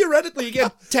 theoretically,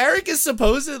 again, Tarek is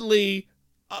supposedly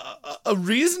a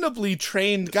reasonably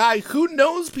trained guy who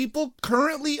knows people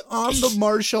currently on the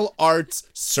martial arts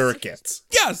circuit.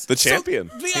 Yes, the champion.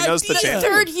 So he knows the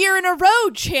champion. 3rd year in a row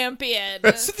champion.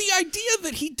 So the idea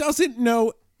that he doesn't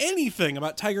know anything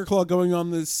about Tiger Claw going on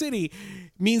in the city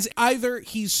means either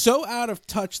he's so out of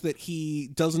touch that he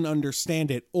doesn't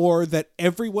understand it, or that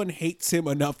everyone hates him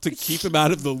enough to keep him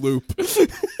out of the loop.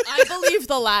 I believe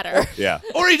the latter. Yeah.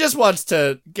 Or he just wants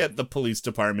to get the police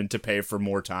department to pay for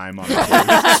more time on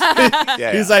the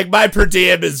case. He's like, my per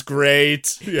diem is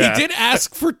great. Yeah. He did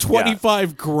ask for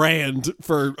 $25,000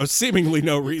 for seemingly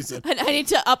no reason. I need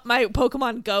to up my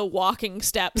Pokemon Go walking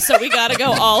steps, so we gotta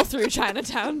go all through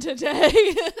Chinatown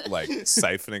today. Like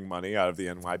siphoning money out of the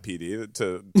NYPD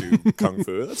to do kung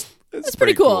fu. That's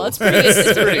pretty cool. It's a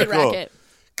pretty good cool. racket.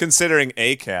 Considering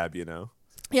ACAB, you know.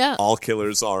 Yeah. All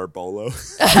killers are Bolo.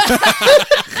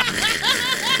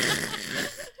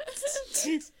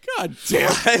 God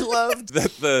damn. I loved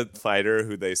that the fighter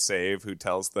who they save, who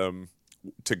tells them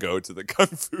to go to the Kung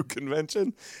Fu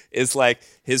convention, is like,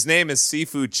 his name is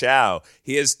Sifu Chow.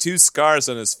 He has 2 scars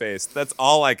on his face. That's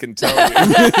all I can tell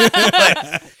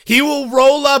you. He will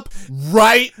roll up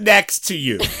right next to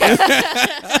you.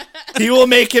 He will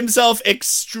make himself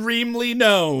extremely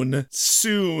known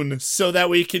soon so that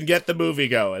we can get the movie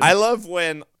going. I love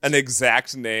when an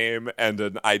exact name and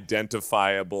an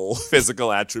identifiable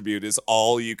physical attribute is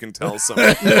all you can tell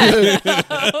someone.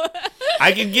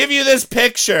 I can give you this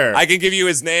picture. I can give you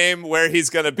his name, where he's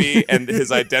going to be, and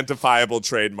his identifiable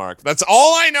trademark. That's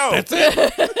all I know. That's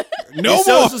it. No his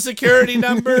more. social security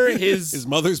number, his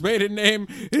mother's maiden name,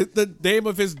 the name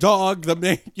of his dog, the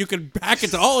name. You can hack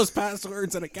into all his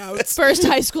passwords and accounts. First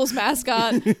high school's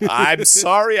mascot. I'm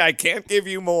sorry, I can't give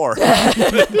you more.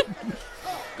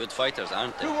 Good fighters,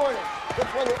 aren't they?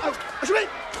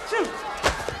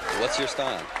 What's your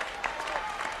style?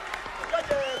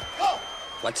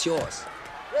 What's yours?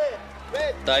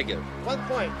 Red. Tiger. 1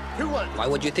 point. 2-1. Why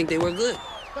would you think they were good?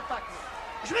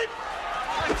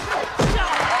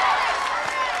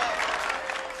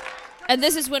 And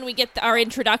this is when we get our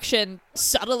introduction,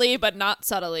 subtly but not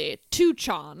subtly, to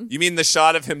Chan. You mean the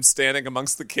shot of him standing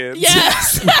amongst the kids?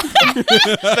 Yes.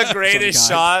 The greatest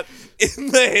shot in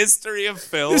the history of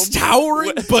film. This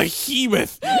towering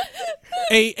behemoth.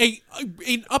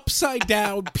 An upside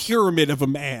down pyramid of a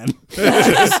man.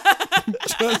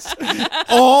 just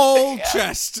all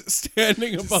chest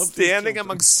standing above. Standing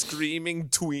among screaming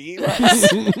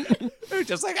tweens. They're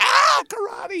just like,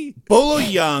 karate. Bolo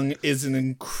Yeung is an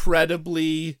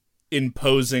incredibly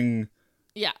imposing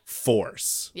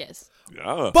force. Yes.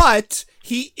 Yeah. But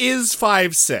he is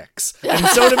 5'6", and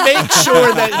so to make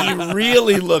sure that he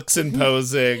really looks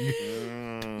imposing,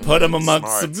 put him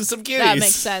amongst some kitties. That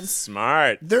makes sense.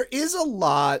 Smart. There is a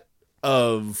lot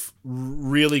of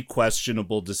really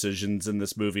questionable decisions in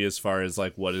this movie as far as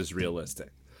like what is realistic.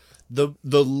 The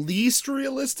least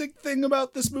realistic thing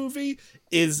about this movie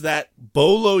is that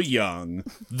Bolo Yeung,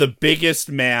 the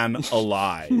biggest man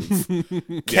alive,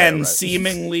 can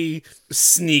seemingly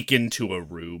sneak into a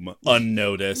room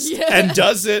unnoticed and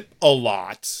does it a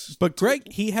lot. But Greg,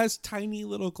 he has tiny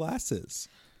little glasses.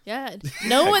 Yeah.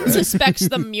 No one suspects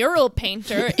the mural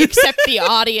painter except the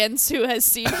audience who has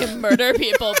seen him murder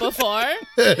people before.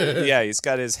 Yeah, he's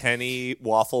got his Henny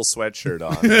waffle sweatshirt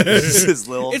on. His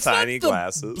little It's tiny not the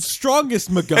glasses. Strongest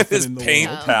MacGuffin His in the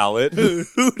paint world. palette.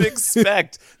 Who'd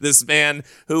expect this man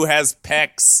who has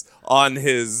pecs on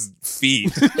his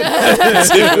feet?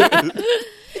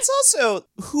 It's also,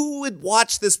 who would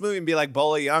watch this movie and be like,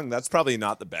 Bolo Young, that's probably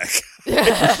not the Beck.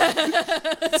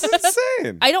 It's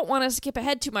insane. I don't want to skip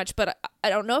ahead too much, but I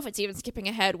don't know if it's even skipping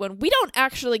ahead when we don't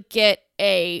actually get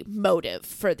a motive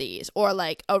for these or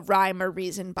like a rhyme or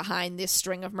reason behind this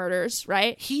string of murders,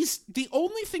 right? The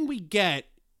only thing we get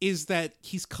is that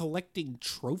he's collecting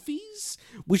trophies,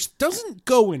 which doesn't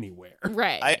go anywhere.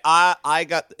 Right. I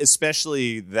got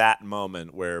especially that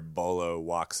moment where Bolo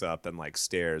walks up and like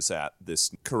stares at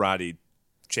this karate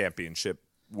championship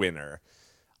winner.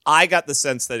 I got the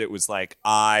sense that it was like,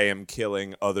 I am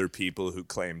killing other people who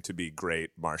claim to be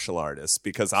great martial artists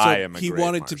because I am a great He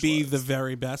wanted to martial be artist. the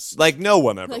very best. Like no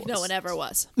one ever Like was. no one ever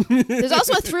was. There's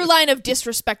also a through line of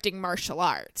disrespecting martial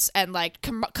arts and like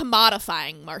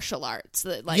commodifying martial arts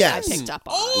that like Yes. I picked up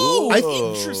on.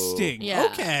 Oh, interesting. Yeah.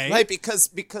 Okay. Right, because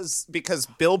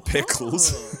Bill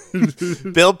Pickles,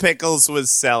 Bill Pickles was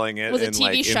selling it Was a in TV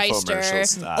like shyster. infomercial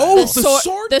style.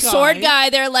 Oh, the sword guy.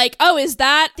 They're like, oh, is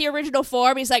that the original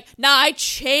form? He's like, nah, I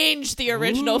changed the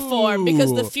original form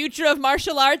because the future of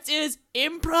martial arts is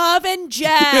improv and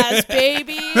jazz,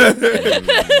 baby.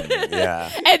 Yeah.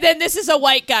 And then this is a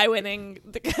white guy winning.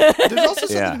 There's also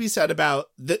something Yeah. to be said about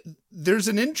there's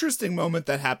an interesting moment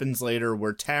that happens later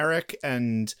where Tarek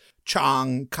and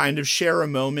Chong kind of share a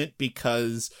moment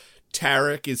because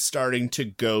Tarek is starting to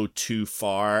go too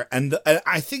far. And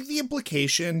I think the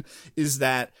implication is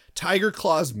that Tiger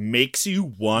Claws makes you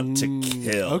want to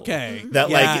kill. Okay. That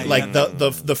Yeah,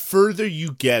 the further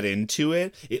you get into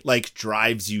it, it like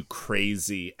drives you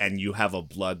crazy and you have a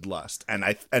bloodlust.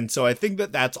 And so I think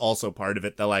that that's also part of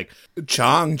it. That like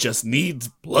Chong just needs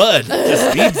blood.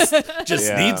 Just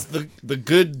Yeah. needs the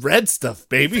good red stuff,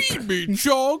 baby. Feed me,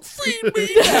 Chong. Feed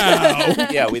me now.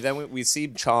 Yeah, we see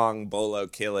Chong Bolo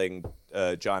killing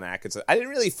John Atkinson. I didn't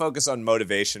really focus on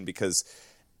motivation because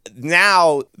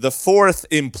now the fourth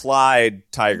implied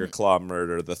Tiger Claw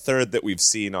murder, the third that we've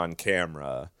seen on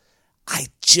camera, I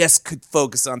just could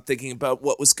focus on thinking about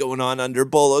what was going on under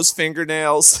Bolo's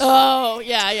fingernails. Oh,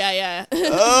 yeah.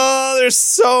 Oh, there's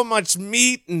so much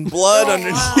meat and blood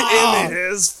in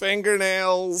his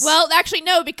fingernails. Well, actually,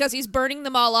 no, because he's burning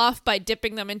them all off by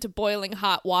dipping them into boiling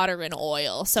hot water and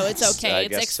oil. So it's okay. I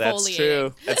It's guess exfoliating. that's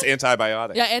true. That's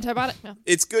antibiotic. Yeah, antibiotic. Yeah.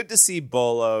 It's good to see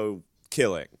Bolo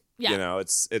killing. Yeah. You know,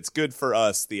 it's good for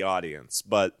us, the audience.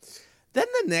 But then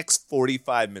the next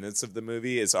 45 minutes of the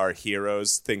movie is our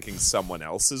heroes thinking someone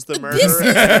else is the murderer. This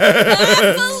is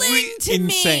baffling to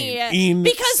Insane. me.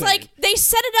 Because, like, they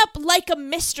set it up like a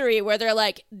mystery where they're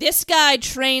like, this guy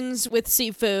trains with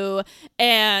Sifu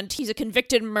and he's a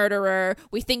convicted murderer.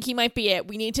 We think he might be it.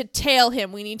 We need to tail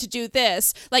him. We need to do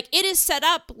this. Like, it is set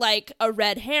up like a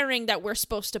red herring that we're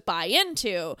supposed to buy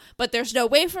into, but there's no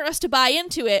way for us to buy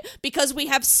into it because we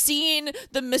have seen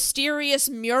the mysterious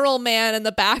mural man in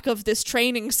the back of this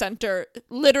training center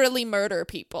literally murder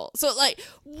people. So, like,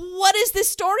 what is this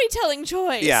storytelling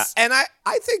choice? Yeah, and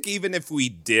I think even if we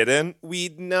didn't,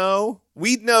 we'd know.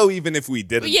 We'd know even if we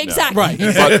didn't Yeah, exactly. know.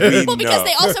 Right. But we Well, because know.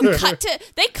 they also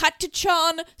cut to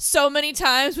Chon so many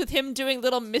times with him doing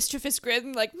little mischievous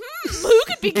grin, like, who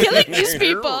could be killing these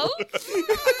people?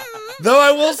 Though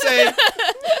I will say,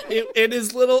 in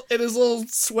his little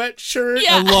sweatshirt,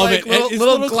 Yeah. I love like it.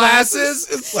 little glasses.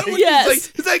 It's like,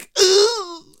 Yes. it's like,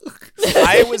 ooh.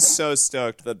 I was so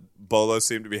stoked that Bolo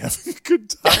seemed to be having a good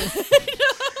time.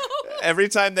 Every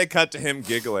time they cut to him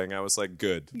giggling, I was like,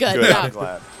 good. Good, yeah. I'm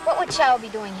glad. What would Chow be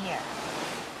doing here?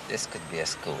 This could be a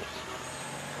school.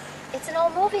 It's an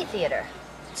old movie theater.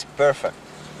 It's perfect.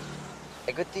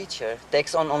 A good teacher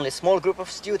takes on only a small group of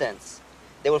students.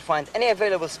 They will find any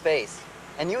available space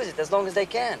and use it as long as they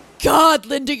can. God,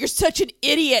 Linda, you're such an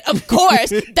idiot. Of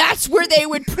course, that's where they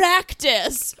would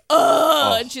practice.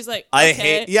 And she's like, I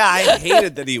okay.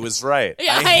 hated that he was right.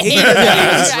 Yeah, I hated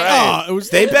that he was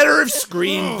right. They better have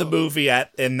screened the movie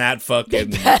in that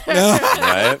fucking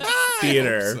Right?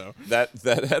 theater. So.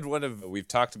 That had one of, we've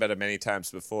talked about it many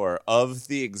times before, of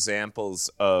the examples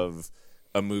of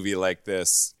a movie like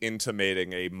this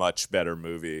intimating a much better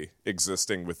movie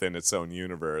existing within its own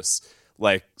universe.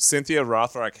 Like, Cynthia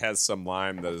Rothrock has some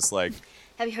line that is like,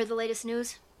 Have you heard the latest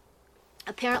news?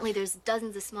 Apparently, there's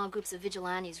dozens of small groups of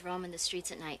vigilantes roaming the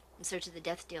streets at night in search of the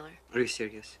death dealer. Are you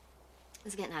serious?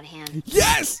 It's getting out of hand.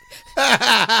 Yes!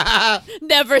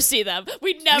 Never see them.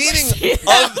 We never Meaning see them.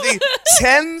 of the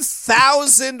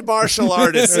 10,000 martial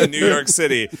artists in New York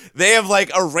City, they have like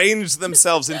arranged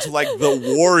themselves into like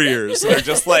the warriors. They're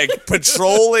just like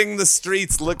patrolling the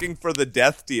streets looking for the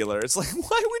death dealer. It's like,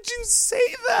 why would you say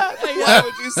that? Why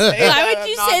would you say that? Why would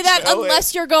you and not say that show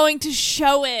unless you're going to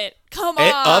show it? Come on.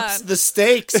 It ups the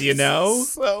stakes, you know?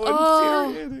 So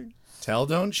infuriating. Tell,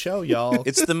 don't show, y'all.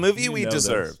 It's the movie we know this.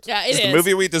 deserved. Yeah, it it's is. the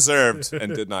movie we deserved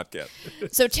and did not get.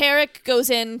 So Tarek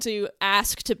goes in to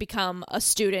ask to become a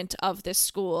student of this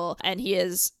school, and he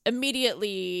is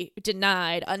immediately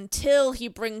denied until he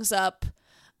brings up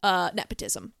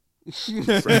nepotism.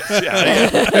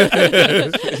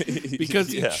 Because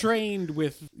he trained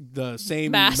with the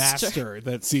same master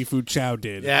that Sifu Chow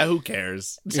did. Yeah, who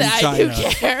cares? In China.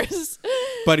 Who cares?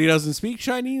 But he doesn't speak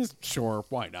Chinese? Sure,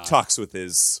 why not? Talks with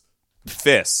his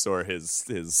fists or his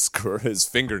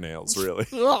fingernails, really.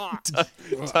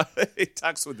 He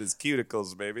talks with his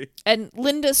cuticles, baby. And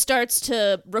Linda starts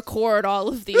to record all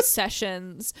of these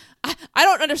sessions. I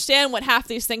don't understand what half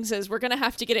these things is. We're going to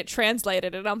have to get it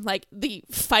translated. And I'm like, the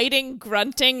fighting,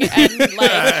 grunting, and like...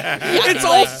 It's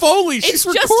all Foley. She's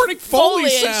it's just recording Foley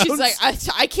And sounds. she's like,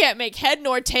 I can't make head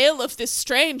nor tail of this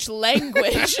strange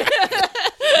language.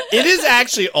 It is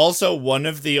actually also one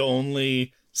of the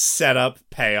only setup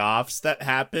payoffs that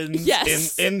happens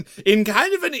Yes. in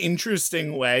kind of an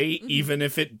interesting way, even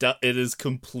if it is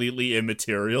completely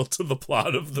immaterial to the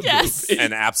plot of the movie.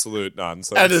 And absolute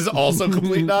nonsense. That is also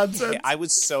complete nonsense. I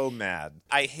was so mad.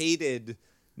 I hated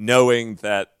knowing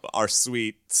that our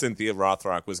sweet Cynthia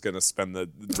Rothrock was going to spend the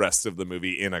rest of the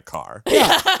movie in a car.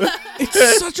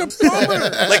 It's such a bummer.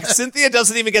 Like, Cynthia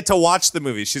doesn't even get to watch the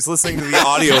movie. She's listening to the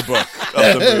audiobook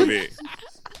of the movie.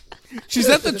 She's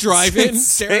at the drive-in It's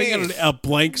staring insane. at a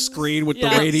blank screen with the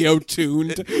radio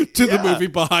tuned to the movie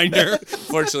behind her.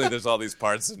 Fortunately, there's all these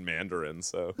parts in Mandarin,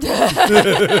 so don't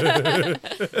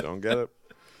get it.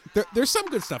 There's some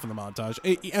good stuff in the montage.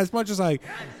 As much as I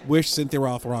wish Cynthia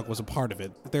Rothrock was a part of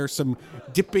it, there's some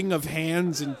dipping of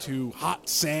hands into hot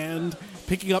sand,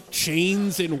 picking up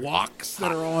chains in woks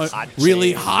that are all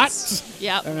really hot.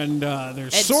 Yep. And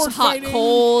there's It's sword hot fighting.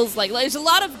 coals. Like, there's a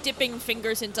lot of dipping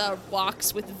fingers into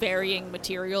woks with varying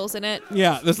materials in it.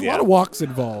 Yeah, there's a lot of woks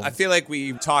involved. I feel like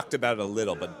we talked about it a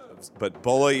little, but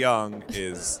Bola Young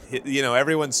is,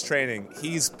 everyone's training.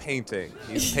 He's painting.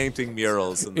 He's painting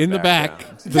murals in the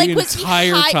back. The Like,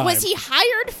 entire time. was he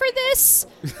hired for this?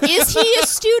 Is he a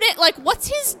student? Like, what's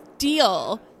his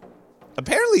deal?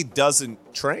 Apparently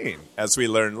doesn't train, as we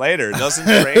learn later. Doesn't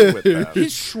train with them.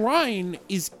 His shrine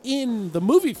is in the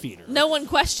movie theater. No one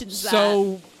questions that.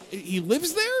 So he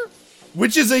lives there?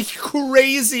 Which is a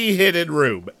crazy hidden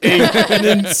room. An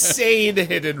insane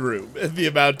hidden room. The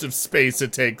amount of space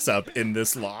it takes up in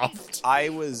this loft. I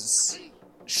was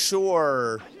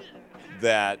sure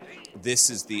that this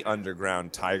is the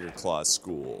underground Tiger Claw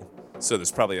school. So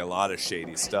there's probably a lot of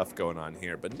shady stuff going on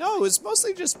here. But no, it was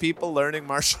mostly just people learning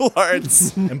martial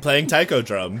arts. And playing taiko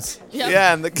drums. Yep.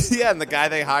 Yeah, and the guy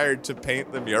they hired to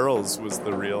paint the murals was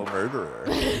the real murderer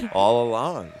all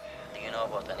along. Do you know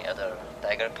about any other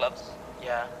tiger clubs?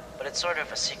 Yeah, but it's sort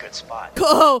of a secret spot.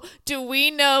 Oh, do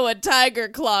we know a Tiger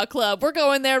Claw club? We're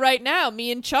going there right now.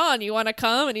 Me and Sean, you want to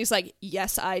come? And he's like,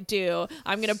 yes, I do.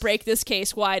 I'm going to break this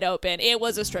case wide open. It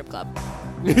was a strip club.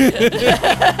 When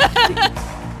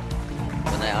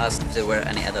I asked if there were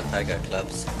any other tiger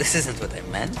clubs, this isn't what I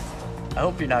meant. I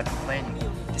hope you're not complaining.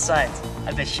 Besides,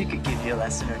 I bet she could give you a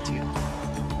lesson or two.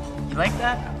 You like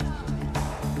that?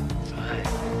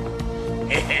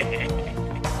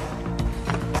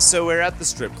 So we're at the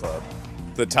strip club,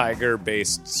 the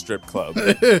tiger-based strip club,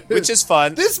 which is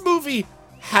fun. This movie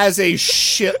has a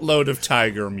shitload of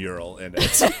tiger mural in it.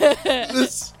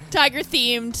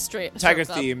 Tiger-themed strip club.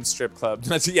 Tiger-themed strip club.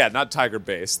 Not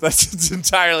tiger-based. That's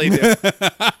entirely different.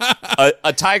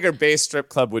 A tiger-based strip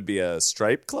club would be a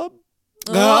stripe club?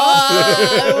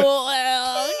 Oh, well,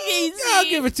 I'll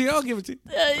give it to you. You're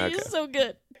Okay. so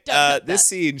good. This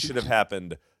scene should have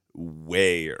happened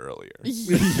way earlier.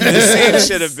 This scene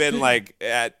should have been like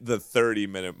at the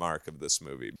 30-minute mark of this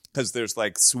movie, because there's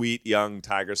like sweet young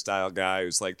tiger style guy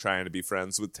who's like trying to be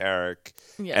friends with Tarek,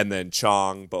 and then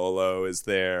Chong Bolo is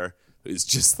there, who's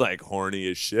just like horny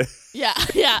as shit. Yeah.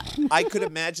 I could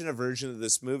imagine a version of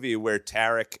this movie where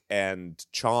Tarek and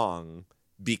Chong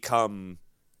become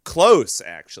close,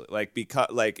 actually. Like, because,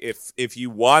 like, if you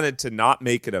wanted to not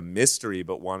make it a mystery,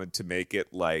 but wanted to make it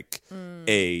like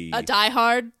a Die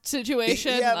Hard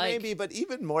situation. yeah, like, maybe, but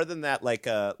even more than that, like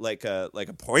a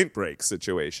Point Break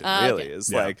situation. Really, okay.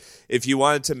 is like if you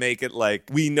wanted to make it like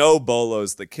we know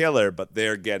Bolo's the killer, but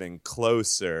they're getting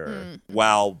closer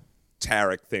while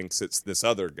Tarek thinks it's this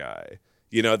other guy.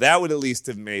 You know, that would at least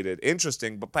have made it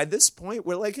interesting. But by this point,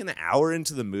 we're like an hour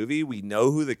into the movie. We know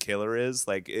who the killer is.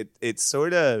 Like, it's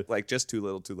sort of like just too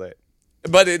little too late.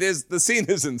 But the scene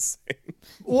is insane.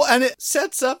 Well, and it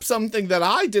sets up something that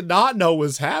I did not know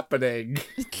was happening,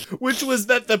 which was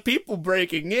that the people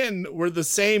breaking in were the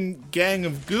same gang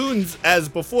of goons as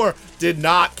before. Did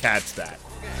not catch that.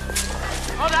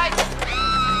 Hold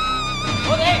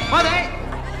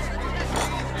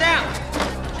it! Down!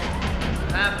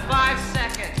 5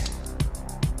 seconds.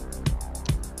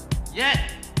 Yeah.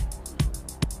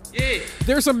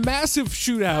 There's a massive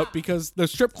shootout because the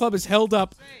strip club is held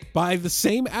up by the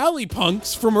same alley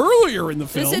punks from earlier in the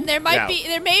film. Listen, there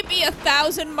may be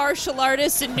 1,000 martial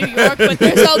artists in New York, but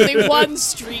there's only one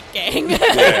street gang.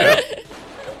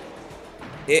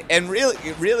 And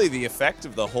really, the effect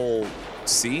of the whole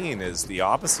scene is the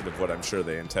opposite of what I'm sure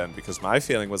they intend, because my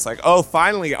feeling was like, oh,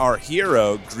 finally our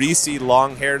hero, greasy,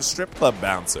 long-haired strip club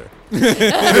bouncer,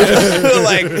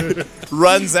 like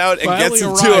runs out and Finally gets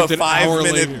into a arrived an hour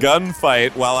 5-minute later.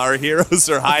 gunfight while our heroes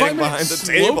are hiding behind the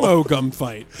table. Slow-mo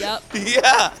gunfight. Yep.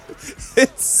 Yeah,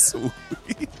 it's sweet.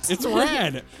 It's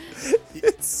rad.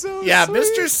 It's so Yeah, sweet.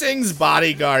 Mr. Singh's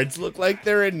bodyguards look like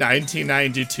they're in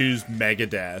 1992's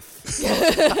Megadeth.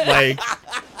 Like,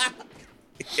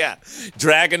 yeah,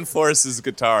 Dragon Force's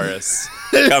guitarists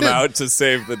come out to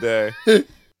save the day.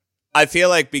 I feel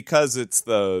like because it's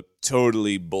the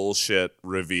totally bullshit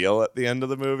reveal at the end of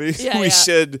the movie, we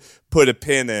should put a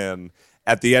pin in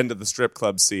at the end of the strip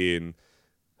club scene.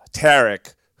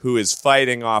 Tarek, who is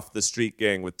fighting off the street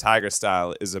gang with Tiger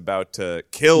Style, is about to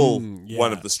kill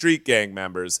one of the street gang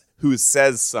members who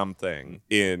says something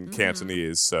in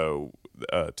Cantonese, so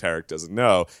Tarek doesn't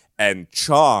know. And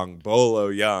Chong, Bolo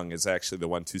Young, is actually the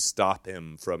one to stop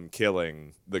him from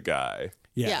killing the guy.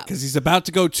 Yeah, because he's about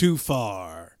to go too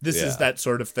far. this is that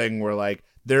sort of thing where, like,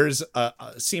 there's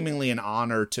seemingly an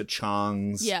honor to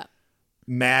Chong's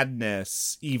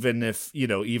madness, even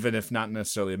if not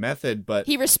necessarily a method, but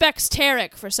he respects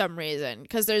Tarek for some reason,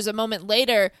 because there's a moment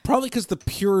later, probably because the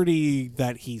purity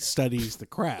that he studies the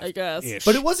craft, I guess.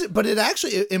 But it wasn't. But it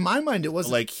actually, in my mind, it was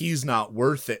like he's not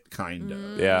worth it, kind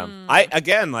of. Yeah.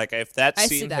 If that I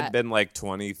see scene that. had been like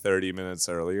 20, 30 minutes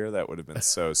earlier, that would have been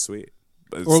so sweet.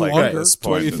 But it's or like, longer, at this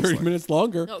point, 20, it's 30 like, minutes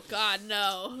longer. oh God,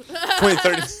 no. 20,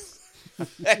 30.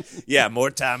 Yeah,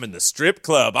 more time in the strip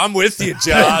club. I'm with you,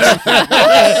 Josh.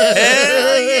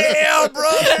 Hell yeah,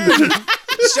 brother.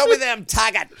 Show me them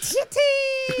tiger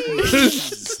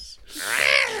titties.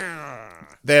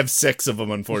 They have 6 of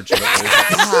them, unfortunately.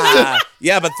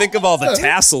 Yeah, but think of all the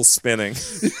tassels spinning.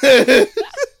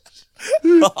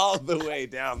 All the way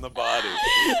down the body.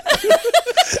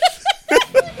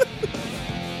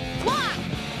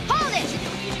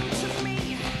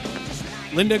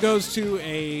 Linda goes to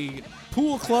a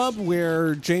pool club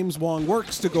where James Wong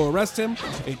works to go arrest him.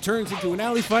 It turns into an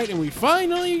alley fight, and we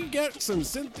finally get some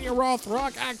Cynthia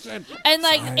Rothrock action. And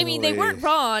like, I mean, they weren't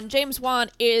wrong. James Wan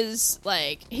is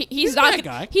like he's a not bad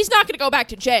guy. he's not going to go back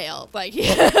to jail. Like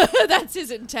that's his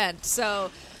intent.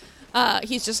 So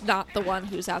he's just not the one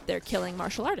who's out there killing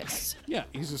martial artists. Yeah,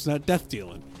 he's just not death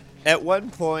dealing. At one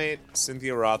point,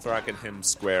 Cynthia Rothrock and him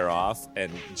square off,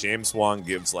 and James Wong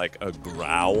gives like a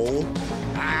growl.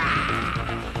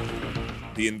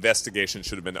 The investigation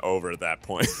should have been over at that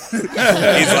point.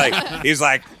 he's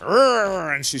like,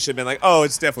 "Rrr," and she should have been like, "Oh,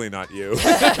 it's definitely not you.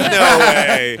 No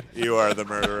way, you are the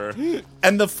murderer."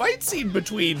 And the fight scene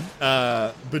between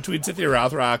Cynthia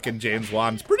Rothrock and James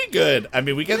Wan's pretty good. I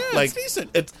mean, we get it's decent.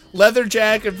 It's leather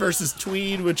jacket versus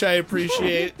tweed, which I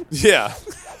appreciate. Yeah.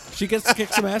 She gets to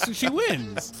kick some ass and she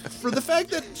wins. For the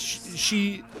fact that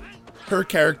her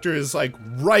character is like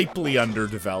ripely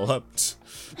underdeveloped.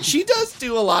 She does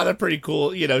do a lot of pretty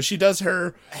cool, she does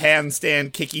her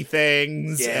handstand kicky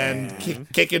things and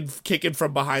kicking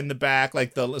from behind the back,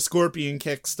 like the scorpion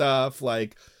kick stuff,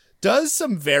 like does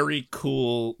some very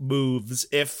cool moves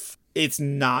if it's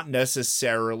not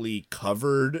necessarily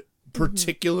covered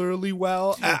particularly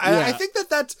well. I think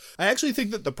I actually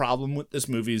think that the problem with this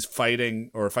movie's fight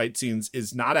scenes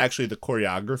is not actually the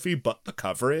choreography, but the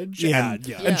coverage.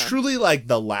 And truly like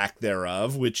the lack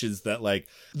thereof, which is that like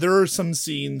there are some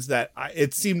scenes that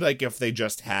it seemed like if they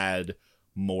just had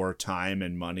more time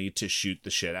and money to shoot the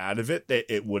shit out of it, that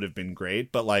it would have been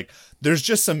great. But like there's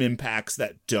just some impacts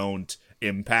that don't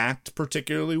impact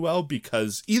particularly well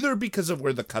because of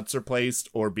where the cuts are placed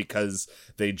or because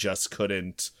they just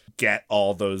couldn't get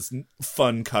all those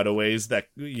fun cutaways that,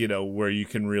 where you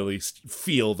can really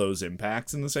feel those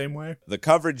impacts in the same way. The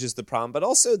coverage is the problem, but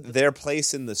also their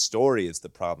place in the story is the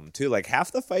problem too. Like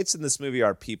half the fights in this movie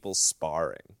are people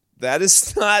sparring. That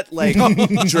is not like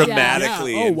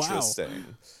dramatically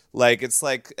interesting. Like, it's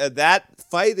like that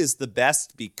fight is the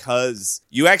best because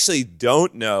you actually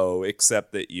don't know,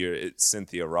 except that it's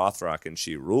Cynthia Rothrock and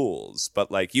she rules. But,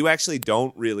 like, you actually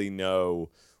don't really know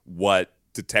what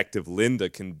Detective Linda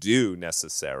can do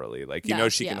necessarily. Like, you know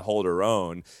she can hold her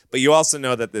own. But you also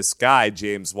know that this guy,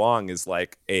 James Wong, is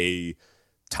like a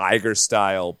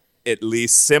Tiger-style, at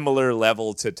least similar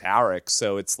level to Tarek.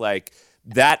 So it's like...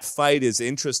 that fight is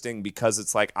interesting because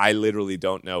it's like, I literally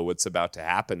don't know what's about to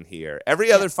happen here.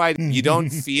 Every other fight, you don't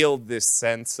feel this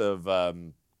sense of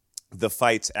the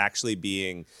fights actually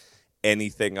being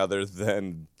anything other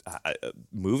than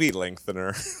movie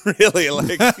lengthener, really.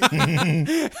 Like,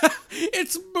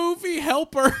 it's movie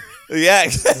helper. Yeah.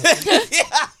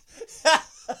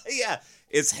 Yeah.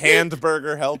 It's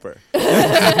Handburger Helper.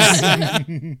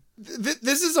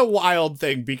 This is a wild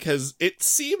thing because it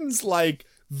seems like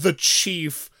the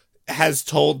chief has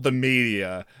told the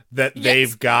media that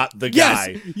they've got the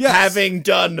guy, having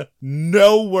done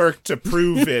no work to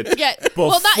prove it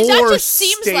before that just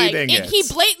seems like stating it. He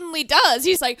blatantly does.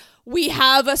 He's like, we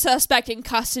have a suspect in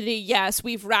custody. Yes,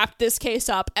 we've wrapped this case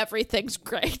up. Everything's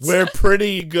great. We're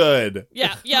pretty good.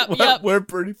 We're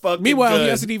pretty fucking Meanwhile, good. he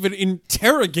hasn't even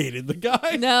interrogated the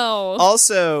guy. No.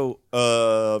 Also,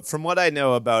 from what I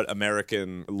know about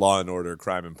American Law and Order,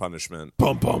 Crime and Punishment,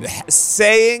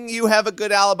 saying you have a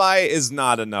good alibi is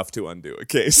not enough to undo a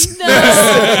case. No.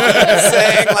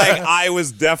 Saying, like, I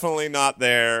was definitely not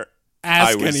there.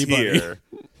 Ask I was anybody. here.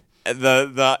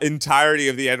 The entirety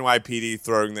of the NYPD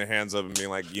throwing their hands up and being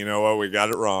like, you know what, we got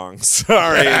it wrong.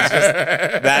 Sorry. It's just,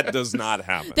 that does not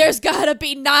happen. There's got to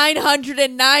be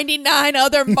 999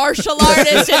 other martial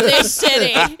artists in this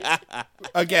city.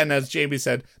 Again, as Jamie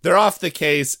said, they're off the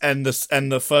case and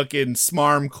the fucking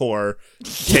SMARM Corps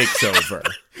takes over.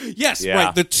 Yes,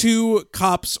 right. The two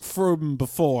cops from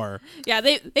before. Yeah,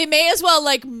 they may as well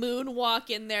like moonwalk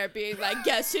in there being like,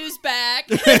 guess who's back?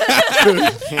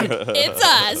 It's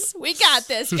us. We got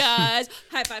this, guys.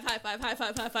 High five, high five, high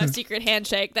five, high five, secret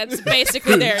handshake. That's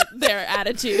basically their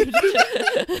attitude.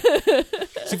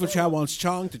 Sifu Chow wants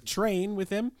Chong to train with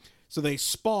him, so they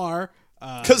spar.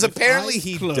 Because apparently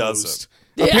he doesn't.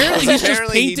 Apparently he's just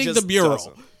Apparently he painting just the mural.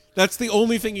 doesn't. That's the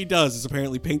only thing he does is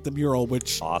apparently paint the mural,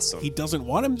 which he doesn't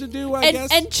want him to do, I guess.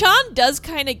 And Chan does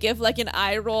kind of give like an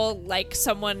eye roll, like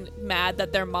someone mad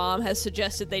that their mom has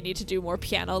suggested they need to do more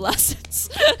piano lessons.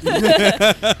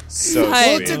 So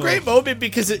well, it's a great moment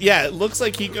because it looks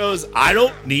like he goes, I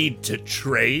don't need to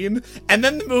train. And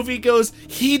then the movie goes,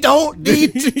 he don't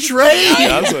need to train. He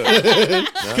doesn't.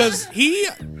 Because he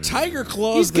Tiger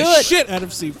Claws the shit out of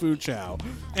Sifu Chow.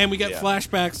 And we get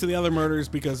flashbacks to the other murders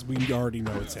because we already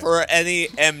know it's him. For any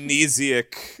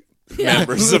amnesiac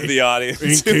members of the audience.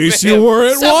 In case you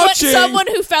weren't watching. Someone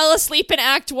who fell asleep in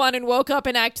Act 1 and woke up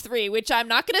in Act 3, which I'm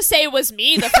not going to say was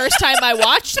me the first time I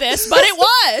watched this, but it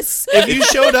was. If you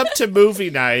showed up to movie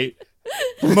night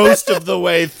most of the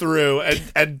way through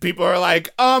and people are like,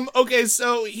 okay,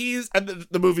 so he's... And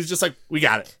the movie's just like, we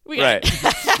got it. We got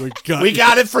We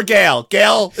got it for Gail.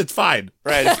 Gail, it's fine.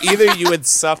 Right. If either you had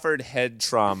suffered head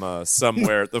trauma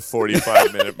somewhere at the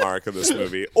 45-minute mark of this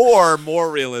movie, or more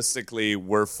realistically,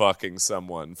 we're fucking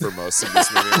someone for most of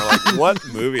this movie. And we're like, what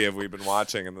movie have we been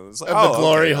watching? And then it's like, The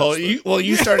glory hole.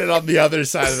 You started on the other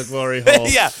side of the glory hole.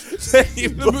 Yeah.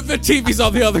 the TV's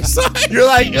on the other side. You're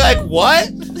like,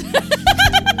 what?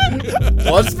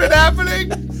 What's been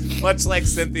happening? Much like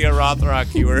Cynthia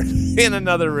Rothrock, you were in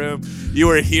another room. You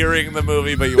were hearing the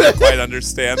movie, but you weren't quite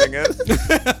understanding it.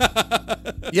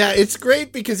 Yeah, it's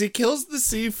great because he kills the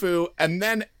Sifu and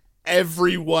then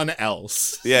everyone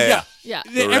else. Yeah.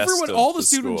 Everyone, all the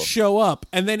students show up,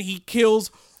 and then he kills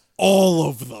all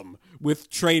of them with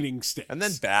training sticks. And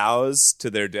then bows to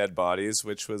their dead bodies,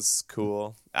 which was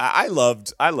cool. I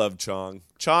loved Chong.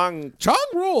 Chong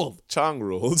ruled. Chong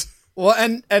ruled. Well,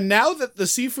 and now that the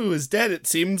Sifu is dead, it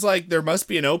seems like there must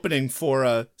be an opening for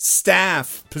a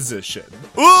staff position.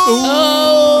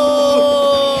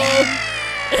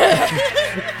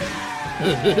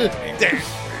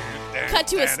 Cut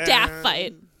to a staff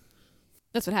fight.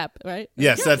 That's what happened, right?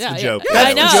 Yes, that's the joke. Yeah,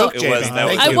 I know. That's the joke, It was, Jamie. that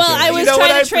was Thank you. I was You know what?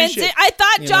 trying I to transit. appreciate- I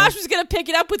thought you Josh know. was going to pick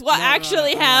it up with what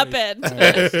actually happened.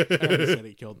 I said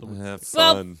he killed them. Have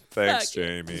Well, fun. Thanks, fuck.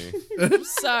 Jamie. I'm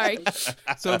sorry.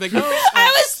 So they go.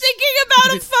 I was thinking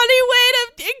about a funny way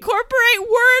to incorporate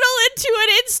Wordle into an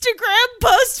Instagram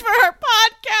post for our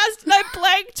podcast, and I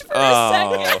blanked for a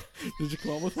second. Did you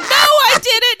come up with one? No, I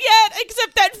didn't yet,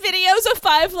 except that video's a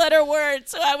 5-letter word,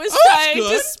 so I was trying to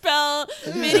good. spell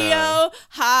video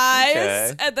hives,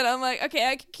 Okay. and then I'm like, okay,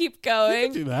 I can keep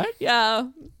going. Do that? Yeah.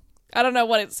 I don't know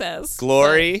what it says.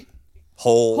 Glory.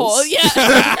 Holes. Hole,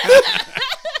 yeah.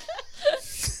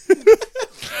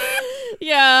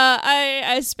 Yeah,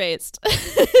 I spaced.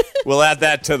 We'll add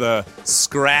that to the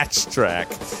scratch track.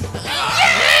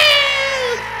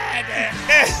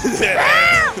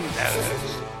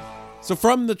 So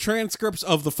from the transcripts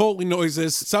of the Foley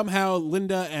noises, somehow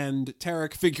Linda and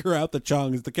Tarek figure out that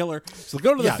Chong is the killer. So they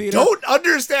go to the theater. Don't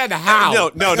understand how. No.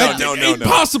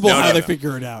 Impossible No, how no, they no.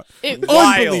 figure it out. Wild.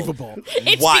 Unbelievable.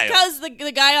 It's Wild. because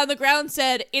the guy on the ground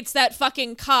said it's that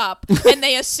fucking cop, and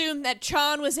they assumed that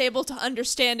Chon was able to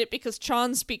understand it because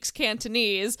Chon speaks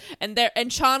Cantonese, and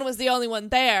Chon was the only one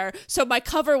there. So my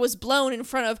cover was blown in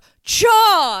front of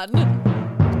Chon.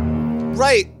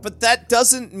 Right, but that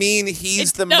doesn't mean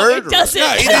he's the no, murderer. it doesn't.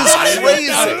 It is crazy.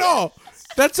 Not at all.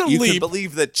 That's a You can leap.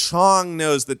 believe that Chong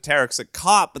knows that Tarek's a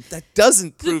cop, but that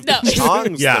doesn't prove that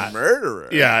Chong's the murderer.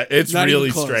 Yeah, it's Not really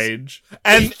even close. strange.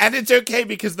 And it's okay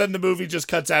because then the movie just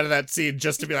cuts out of that scene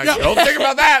just to be like, don't think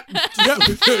about that.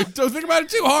 Don't think about it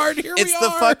too hard. Here It's we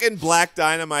the are. fucking Black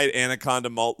Dynamite Anaconda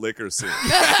malt liquor scene.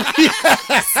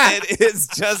 It is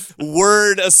just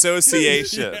word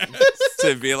association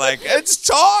to be like, it's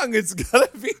Chong. It's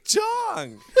gotta be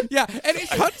Chong. Yeah, and it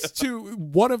cuts to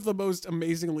one of the most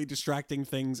amazingly distracting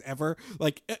things ever.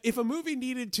 Like, if a movie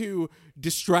needed to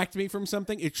distract me from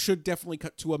something, it should definitely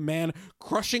cut to a man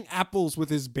crushing apples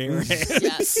with his bare hands.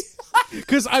 Yes.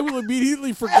 Because I will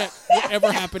immediately forget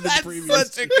whatever happened in the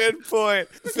previous. Such a good point.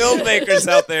 Filmmakers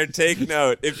out there, take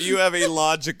note. If you have a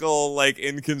logical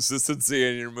inconsistency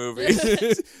in your movie,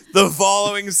 the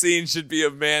following scene should be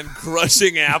a man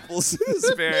crushing apples with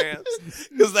his bare hands,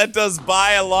 because that does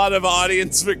buy a lot of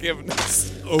audience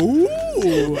forgiveness.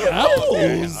 Ooh,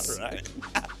 apples. All right.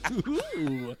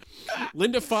 Ooh.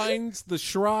 Linda finds the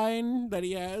shrine that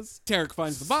he has. Tarek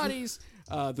finds the bodies,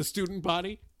 the student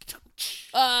body.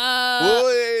 Well,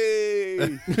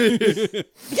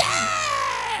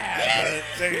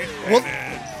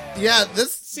 yeah,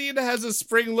 this scene has a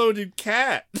spring-loaded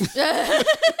cat.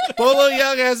 Bolo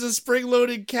Young has a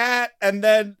spring-loaded cat, and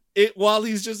then while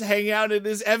he's just hanging out in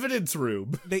his evidence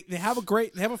room. They have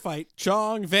a fight.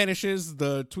 Chong vanishes.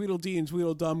 The Tweedledee and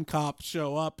Tweedledum cops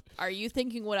show up. Are you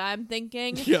thinking what I'm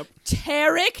thinking? Yep.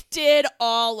 Tarek did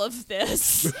all of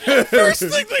this. First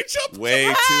thing they jumped. Way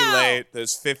too late.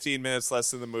 There's 15 minutes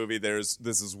less in the movie. This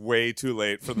is way too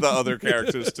late for the other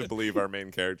characters to believe our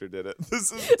main character did it.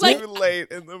 This is too late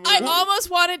in the movie. I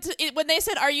almost wanted to, when they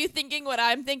said, are you thinking what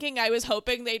I'm thinking? I was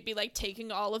hoping they'd be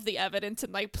taking all of the evidence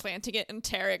and planting it in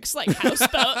Tarek's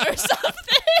houseboat or something.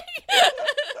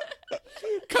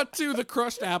 Cut to the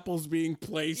crushed apples being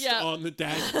placed on the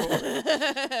dashboard.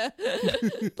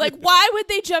 Why would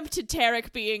they jump to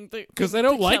Tarek being the Because they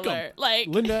don't like killer?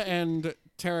 him. Linda and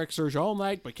Tarek search all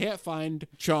night but can't find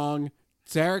Chong.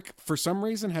 Tarek, for some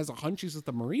reason, has a hunch he's at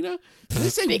the marina. Did they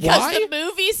say because why? the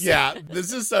movie's Yeah,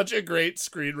 this is such a great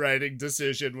screenwriting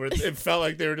decision where it felt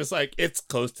like they were just like, it's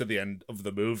close to the end of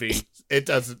the movie. It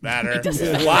doesn't matter.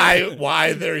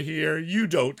 Why they're here. You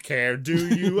don't care,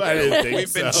 do you? I didn't think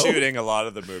We've been so. shooting a lot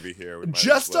of the movie here. We might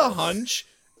Just as well. a hunch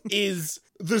is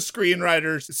the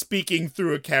screenwriter speaking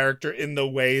through a character in the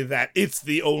way that It's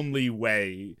the Only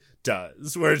Way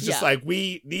does, where it's just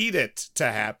we need it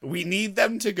to happen. We need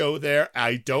them to go there.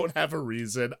 I don't have a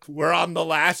reason. We're on the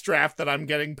last draft that I'm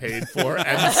getting paid for,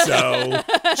 and so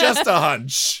just a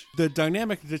hunch. The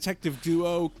dynamic detective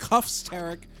duo cuffs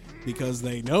Tarek because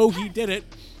they know he did it.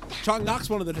 Chong knocks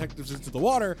one of the detectives into the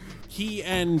water. He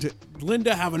and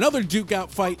Linda have another duke-out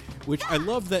fight, which I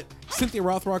love that Cynthia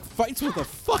Rothrock fights with a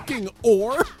fucking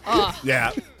oar.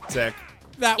 Yeah, sick.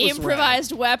 That was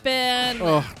improvised weapon.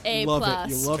 Oh, A+. love it.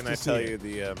 You love Can to I see tell it. you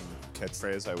the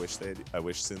catchphrase I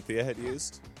wish Cynthia had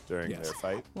used during their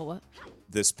fight? Well, what?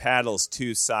 This paddle's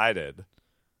two-sided,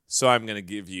 so I'm going to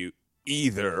give you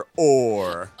either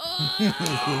or.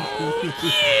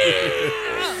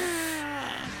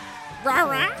 Rah,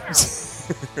 rah.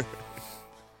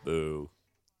 Boo.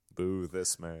 Boo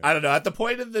this man. I don't know. At the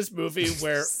point in this movie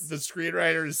where the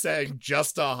screenwriter is saying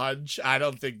just a hunch, I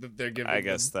don't think that they're giving I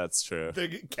guess that's true. the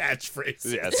catchphrase.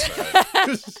 Yes,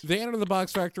 right. They enter the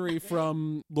box factory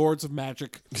from Lords of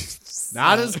Magic.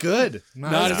 Not as good.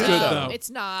 Not as good, No, though. it's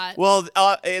not. Well,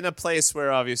 in a place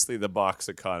where obviously the box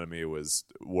economy was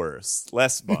worse.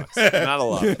 Less boxes. Not a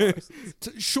lot of boxes.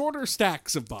 Shorter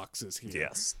stacks of boxes here.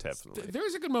 Yes, definitely.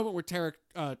 There's a good moment where Tarek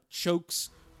chokes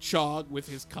Chong with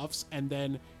his cuffs, and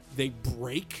then they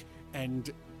break, and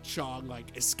Chong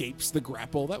like escapes the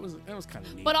grapple. That was kind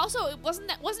of neat. But also, wasn't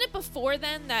it before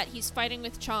then that he's fighting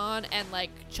with Chon, and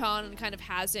like Chon kind of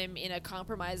has him in a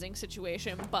compromising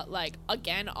situation, but like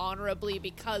again honorably,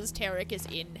 because Tarek is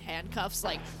in handcuffs,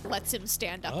 like lets him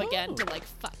stand up again to like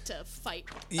fight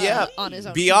on his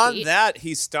own. Beyond feet. that,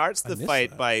 he starts the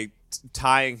fight by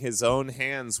tying his own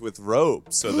hands with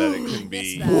rope so that it can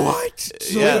be what?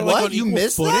 So they're, like, on You equal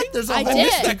missed footing? that? There's a I whole did.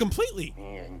 missed that completely.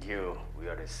 Me and you, we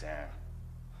are the same.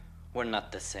 We're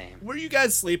not the same. Were you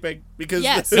guys sleeping? Because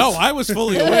Yes. No, I was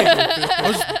fully awake. I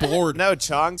was bored. No,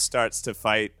 Chong starts to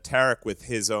fight Tarek with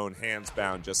his own hands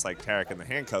bound, just like Tarek in the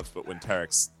handcuffs. But when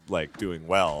Tarek's like doing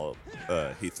well,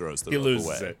 he throws the he rope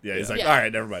loses away. it. Yeah, he's like, Yeah. all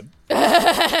right, never mind.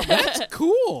 That's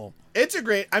cool. It's a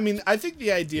great. I mean, I think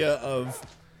the idea of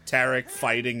Tarek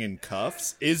fighting in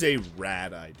cuffs is a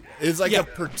rad idea. It's like a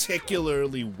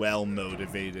particularly well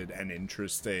motivated and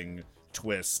interesting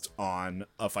twist on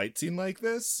a fight scene like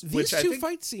this. These which I two think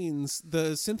fight scenes,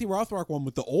 the Cynthia Rothrock one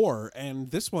with the oar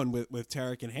and this one with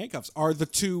Tarek in handcuffs, are the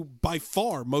two by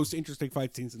far most interesting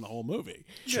fight scenes in the whole movie.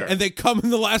 Sure. And they come in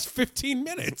the last 15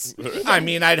 minutes. I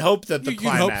mean, I'd hope that the You'd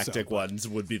hope so. climactic ones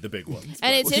would be the big ones.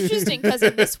 And it's interesting because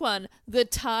in this one, the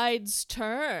tides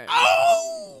turn.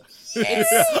 Oh!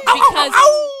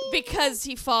 It's because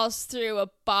he falls through a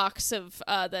box of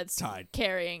that's Tide.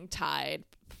 carrying Tide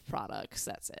products.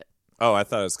 That's it. Oh, I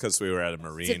thought it was because we were at a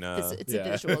marina. It's a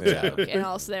visual joke, and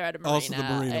also they're at a marina. Also the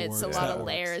marina it's works. a lot That of works.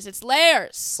 layers. It's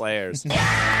layers. Slayers.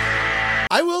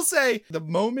 I will say the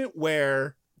moment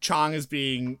where Chong is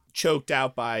being choked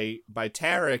out by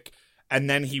Tarek and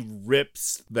then he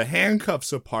rips the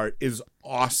handcuffs apart is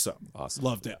awesome.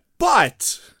 Loved it.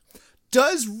 But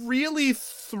does really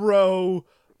throw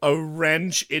a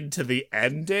wrench into the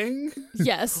ending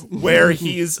Yes. where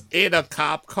he's in a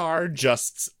cop car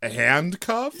just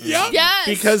handcuffed. Yep. Yes.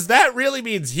 Because that really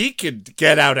means he could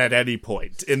get out at any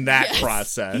point in that Yes.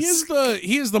 process.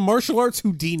 He is the martial arts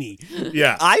Houdini.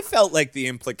 Yeah. I felt like the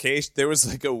implication, there was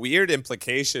like a weird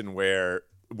implication where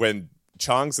when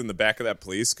Chong's in the back of that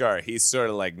police car, he sort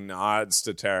of like nods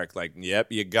to Tarek like, yep,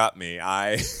 you got me.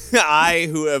 I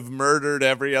who have murdered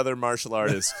every other martial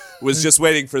artist was just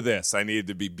waiting for this. I needed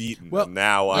to be beaten. Well, and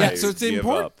now yeah, I so it's give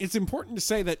important. up. It's important to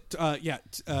say that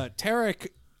Tarek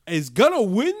is gonna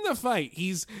win the fight.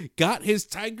 He's got his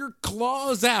tiger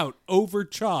claws out over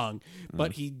Chong,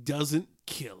 but he doesn't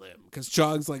kill him because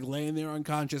Chong's like laying there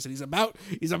unconscious, and he's about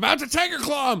to tiger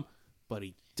claw him, but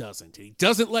he doesn't. He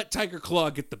doesn't let Tiger Claw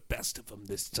get the best of him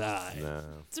this time.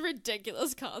 It's a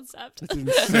ridiculous concept. It's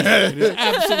insane. It is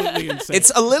absolutely insane.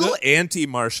 It's a little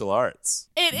anti-martial arts.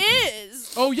 It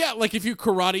is. Oh yeah, like if you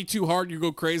karate too hard, you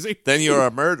go crazy. Then you're a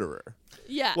murderer.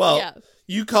 Yeah. Well, yeah.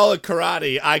 you call it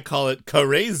karate, I call it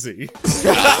crazy.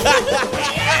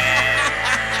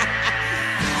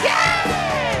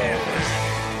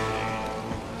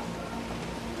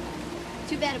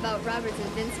 Too bad about Roberts and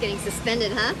Vince getting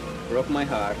suspended, huh? Broke my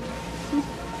heart.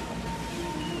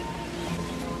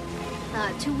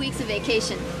 2 weeks of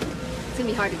vacation. It's gonna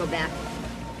be hard to go back.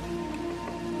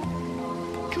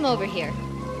 Come over here,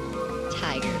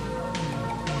 Tiger.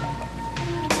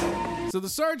 So the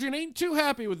sergeant ain't too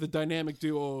happy with the dynamic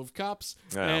duo of cops,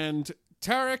 and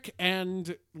Tarek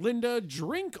and Linda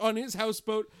drink on his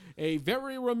houseboat, a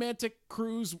very romantic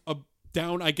cruise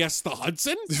down, I guess, the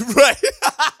Hudson. Right.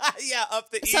 Yeah, up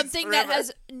the East Something that River.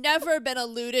 has never been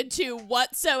alluded to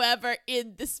whatsoever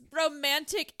in this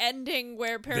romantic ending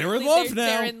where apparently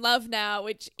they're in love now,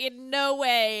 which in no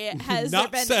way has there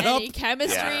Not been set any up.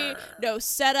 chemistry, Yeah. no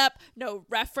setup, no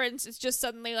reference. It's just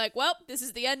suddenly like, well, this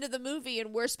is the end of the movie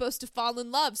and we're supposed to fall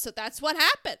in love, so that's what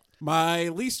happened. My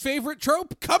least favorite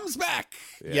trope comes back.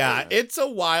 Yeah, it's a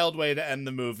wild way to end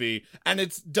the movie. And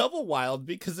it's double wild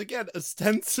because, again,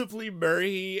 ostensibly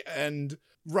Murray and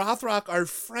Rothrock are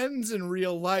friends in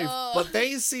real life, but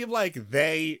they seem like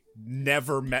they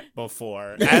never met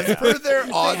before. As per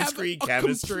their on-screen They have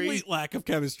chemistry, a complete lack of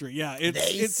chemistry. Yeah, they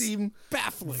it's seem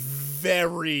baffling.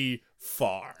 very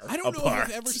far I don't know if apart.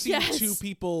 I've ever seen Yes. two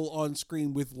people on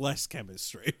screen with less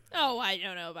chemistry. Oh, I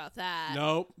don't know about that.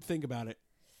 Nope. Think about it.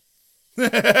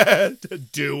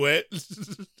 Do it.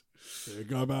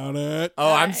 Think about it.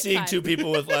 Oh, I'm right, seeing fine. two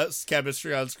people with less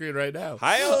chemistry on screen right now.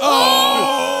 Hi.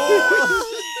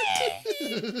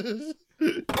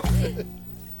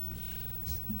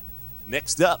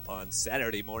 Next up on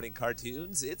Saturday morning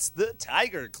cartoons, it's the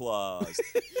Tiger Claws.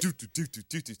 Tiger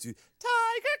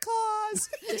Claws,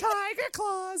 Tiger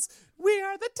Claws, we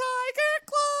are the Tiger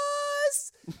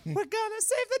Claws. We're gonna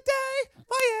save the day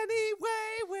by any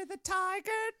way. We're the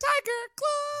Tiger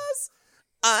Claws.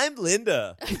 I'm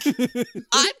Linda.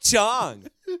 I'm Chong.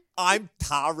 I'm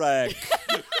Tarek.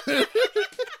 The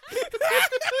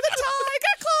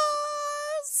Tiger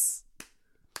Claws.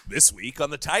 This week on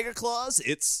the Tiger Claws,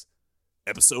 it's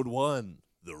Episode 1,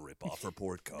 The Rip-Off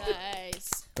Report Card.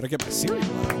 Nice. Better get my cereal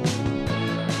out.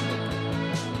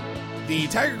 The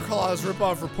Tiger Claws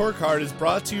Rip-Off Report Card is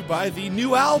brought to you by the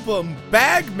new album,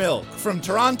 Bag Milk, from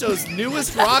Toronto's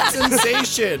newest rock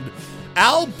sensation,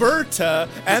 Alberta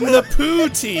and the Pooh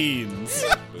Teens.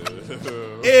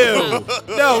 Ew.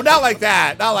 No, not like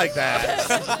that. Not like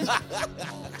that.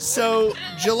 So,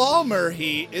 Jalal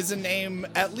Murhi is a name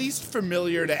at least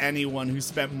familiar to anyone who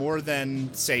spent more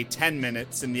than, say, 10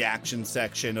 minutes in the action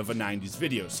section of a 90s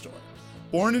video store.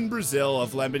 Born in Brazil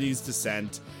of Lebanese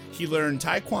descent, he learned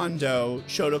Taekwondo,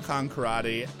 Shotokan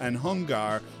Karate, and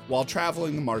Hungar while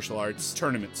traveling the martial arts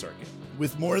tournament circuit.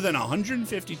 With more than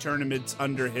 150 tournaments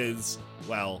under his,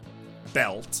 well,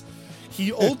 belt,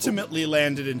 he ultimately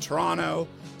landed in Toronto,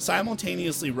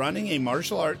 simultaneously running a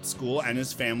martial arts school and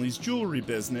his family's jewelry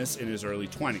business in his early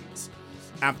 20s.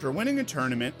 After winning a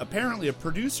tournament, apparently a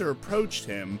producer approached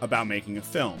him about making a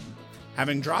film.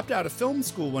 Having dropped out of film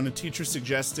school when a teacher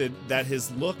suggested that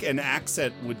his look and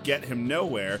accent would get him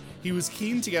nowhere, he was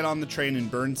keen to get on the train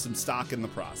and burn some stock in the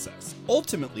process.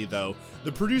 Ultimately, though,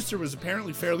 the producer was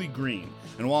apparently fairly green,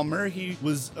 and while Murhi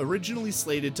was originally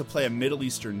slated to play a Middle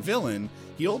Eastern villain,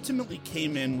 he ultimately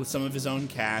came in with some of his own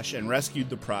cash and rescued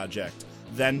the project,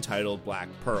 then titled Black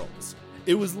Pearls.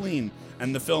 It was lean,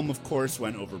 and the film, of course,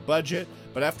 went over budget,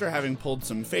 but after having pulled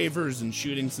some favors and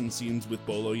shooting some scenes with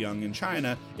Bolo Yeung in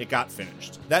China, it got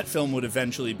finished. That film would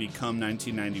eventually become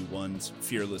 1991's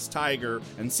Fearless Tiger,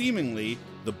 and seemingly,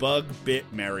 the bug bit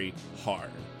Mary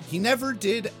hard. He never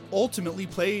did ultimately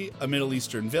play a Middle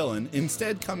Eastern villain,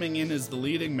 instead coming in as the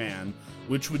leading man,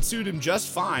 which would suit him just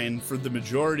fine for the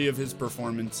majority of his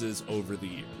performances over the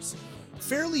years.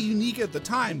 Fairly unique at the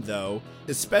time, though,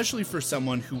 especially for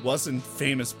someone who wasn't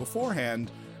famous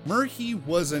beforehand, Murhi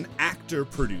was an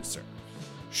actor-producer.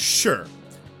 Sure,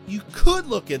 you could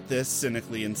look at this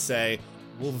cynically and say,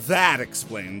 well, that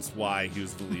explains why he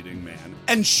was the leading man.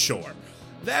 And sure,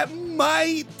 that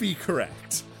might be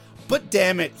correct. But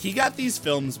damn it, he got these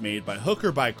films made by hook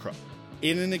or by crook.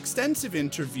 In an extensive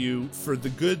interview for The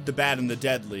Good, the Bad, and the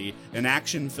Deadly, an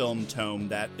action film tome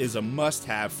that is a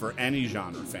must-have for any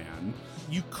genre fan,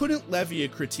 you couldn't levy a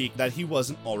critique that he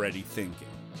wasn't already thinking.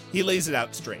 He lays it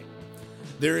out straight.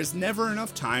 There is never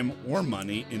enough time or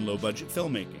money in low-budget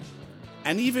filmmaking.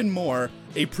 And even more,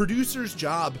 a producer's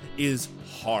job is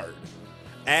hard.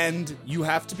 And you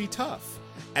have to be tough.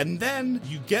 And then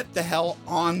you get the hell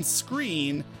on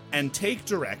screen and take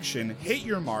direction, hit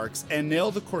your marks, and nail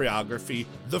the choreography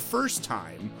the first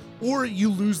time, or you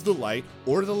lose the light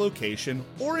or the location,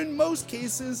 or in most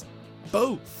cases,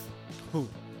 both.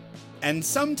 And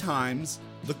sometimes,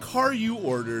 the car you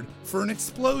ordered for an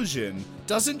explosion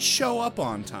doesn't show up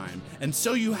on time, and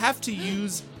so you have to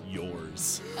use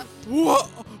yours.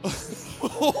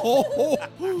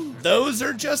 Those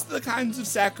are just the kinds of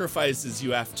sacrifices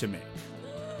you have to make.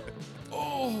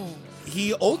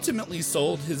 He ultimately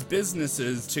sold his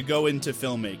businesses to go into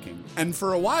filmmaking, and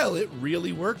for a while it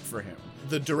really worked for him.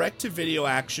 The direct-to-video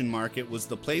action market was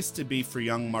the place to be for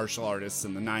young martial artists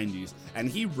in the 90s, and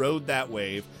he rode that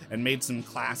wave and made some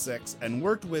classics and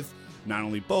worked with not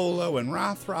only Bolo and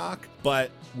Rothrock,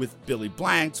 but with Billy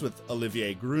Blanks, with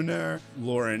Olivier Gruner,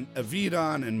 Lauren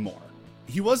Avedon, and more.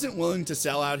 He wasn't willing to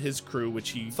sell out his crew, which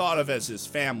he thought of as his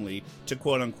family, to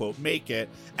quote-unquote make it,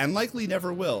 and likely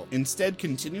never will, instead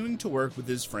continuing to work with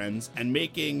his friends and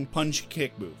making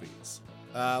punch-kick movies.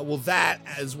 That,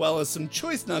 as well as some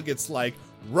choice nuggets like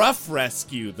Rough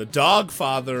Rescue, the Dog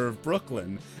Father of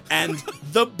Brooklyn, and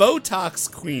The Botox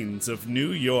Queens of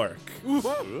New York. Ooh.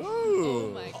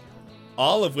 Oh my God.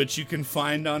 All of which you can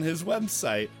find on his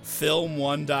website,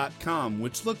 film1.com,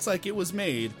 which looks like it was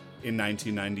made in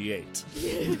 1998.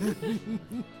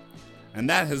 And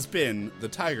that has been the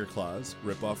Tiger Claws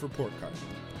Rip-Off Report Card.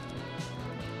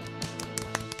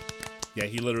 Yeah,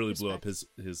 he literally blew up his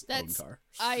own car.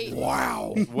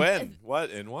 Wow. When?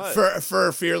 What? And what?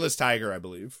 For Fearless Tiger, I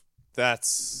believe. That's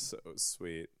so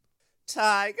sweet.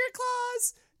 Tiger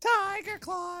Claws, Tiger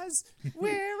Claws.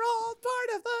 We're all part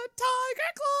of the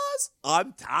Tiger Claws.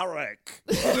 I'm Tarek.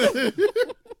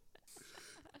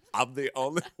 I'm the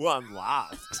only one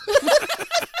left.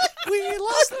 We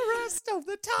lost the rest of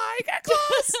the Tiger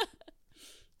Claws.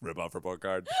 Rip off report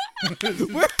card. Where'd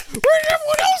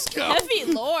everyone else go? Heavy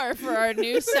lore for our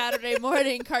new Saturday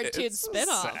morning cartoon It's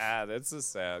spinoff. sad. It's a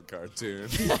sad cartoon.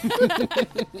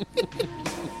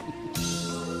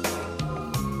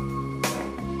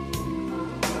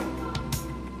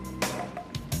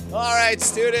 All right,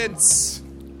 students.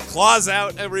 Claws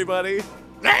out, everybody.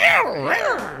 Wait.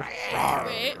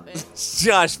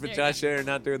 Josh Aaron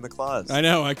not doing the claws. I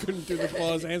know, I couldn't do the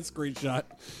claws and screenshot.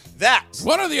 That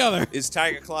One or the other. is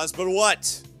Tiger Claws, but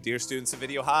what, dear students of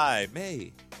Video High,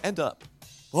 may end up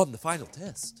on the final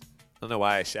test? I don't know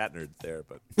why I Shatnered there,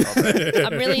 but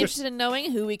I'm really interested in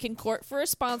knowing who we can court for a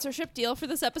sponsorship deal for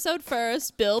this episode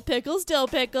first. Bill Pickles, Dill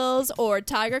Pickles, or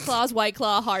Tiger Claws, White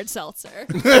Claw, Hard Seltzer.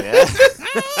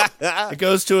 It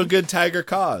goes to a good tiger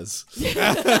cause.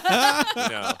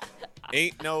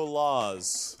 Ain't no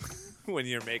laws when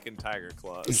you're making Tiger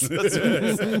Claws.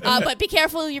 But be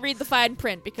careful you read the fine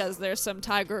print because there's some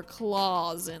tiger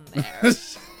claws in there.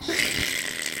 It's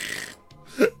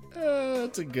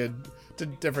a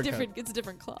different kind. It's a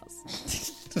different claws.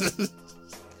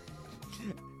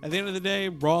 At the end of the day,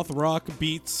 Roth Rock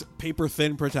beats paper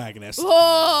thin protagonist.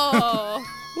 Oh!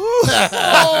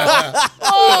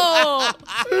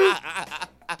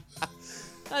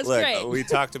 That's Look, great. we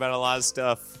talked about a lot of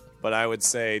stuff, but I would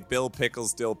say Bill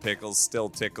Pickles, Dill Pickles, still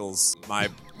tickles my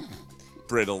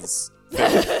brittles.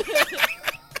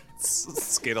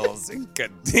 Skittles,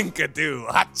 Inka-Dinka-Doo,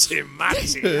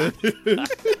 Hachi-Machi.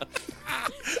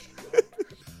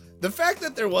 The fact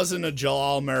that there wasn't a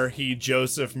Jalal Murray,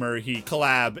 Joseph Murray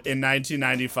collab in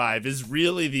 1995 is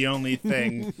really the only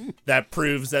thing that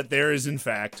proves that there is, in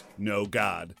fact, no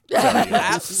God.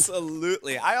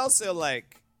 Absolutely. I also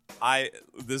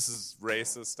this is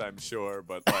racist, I'm sure,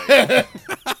 but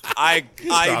I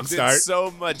did so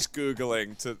much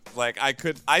Googling to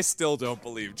I still don't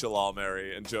believe Jalal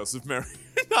Murray and Joseph Murray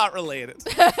are not related.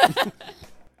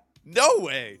 No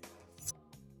way.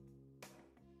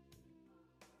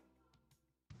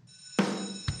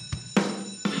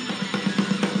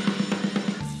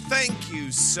 Thank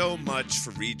you so much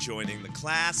for rejoining the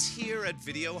class here at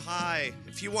Video High.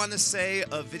 If you want to say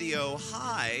a video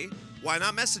hi, why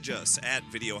not message us at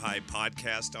Video High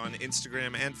Podcast on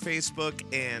Instagram and Facebook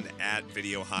and at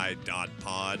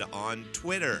videohigh.pod on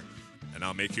Twitter. And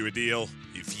I'll make you a deal.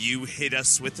 If you hit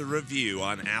us with a review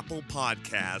on Apple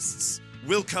Podcasts,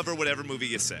 we'll cover whatever movie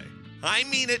you say. I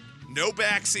mean it. No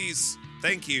backsies.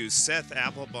 Thank you, Seth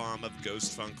Applebaum of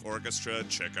Ghost Funk Orchestra.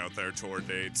 Check out their tour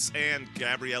dates. And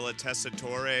Gabriella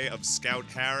Tessitore of Scout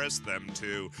Harris, them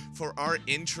too, for our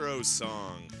intro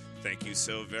song. Thank you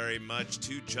so very much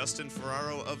to Justin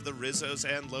Ferraro of the Rizzos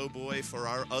and Lowboy for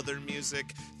our other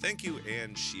music. Thank you,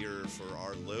 Ann Shearer, for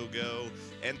our logo.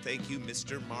 And thank you,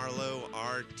 Mr. Marlowe,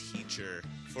 our teacher.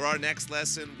 For our next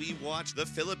lesson, we watch The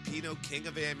Filipino King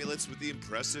of Amulets with the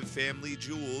Impressive Family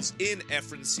Jewels in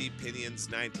Efren C. Pinion's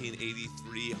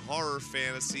 1983 horror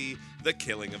fantasy, The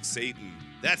Killing of Satan.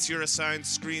 That's your assigned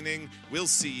screening. We'll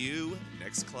see you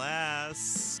next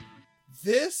class.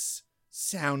 This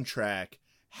soundtrack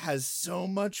has so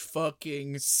much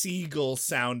fucking seagull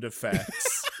sound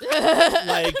effects.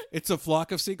 It's a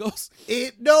flock of seagulls?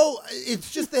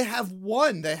 It's just they have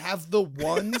the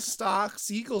one stock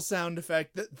seagull sound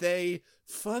effect that they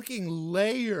fucking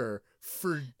layer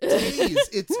for days.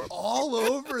 It's all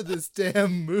over this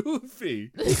damn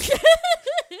movie.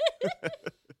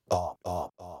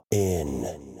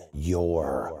 In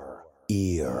your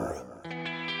ear.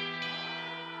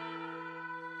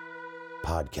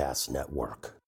 Podcast Network.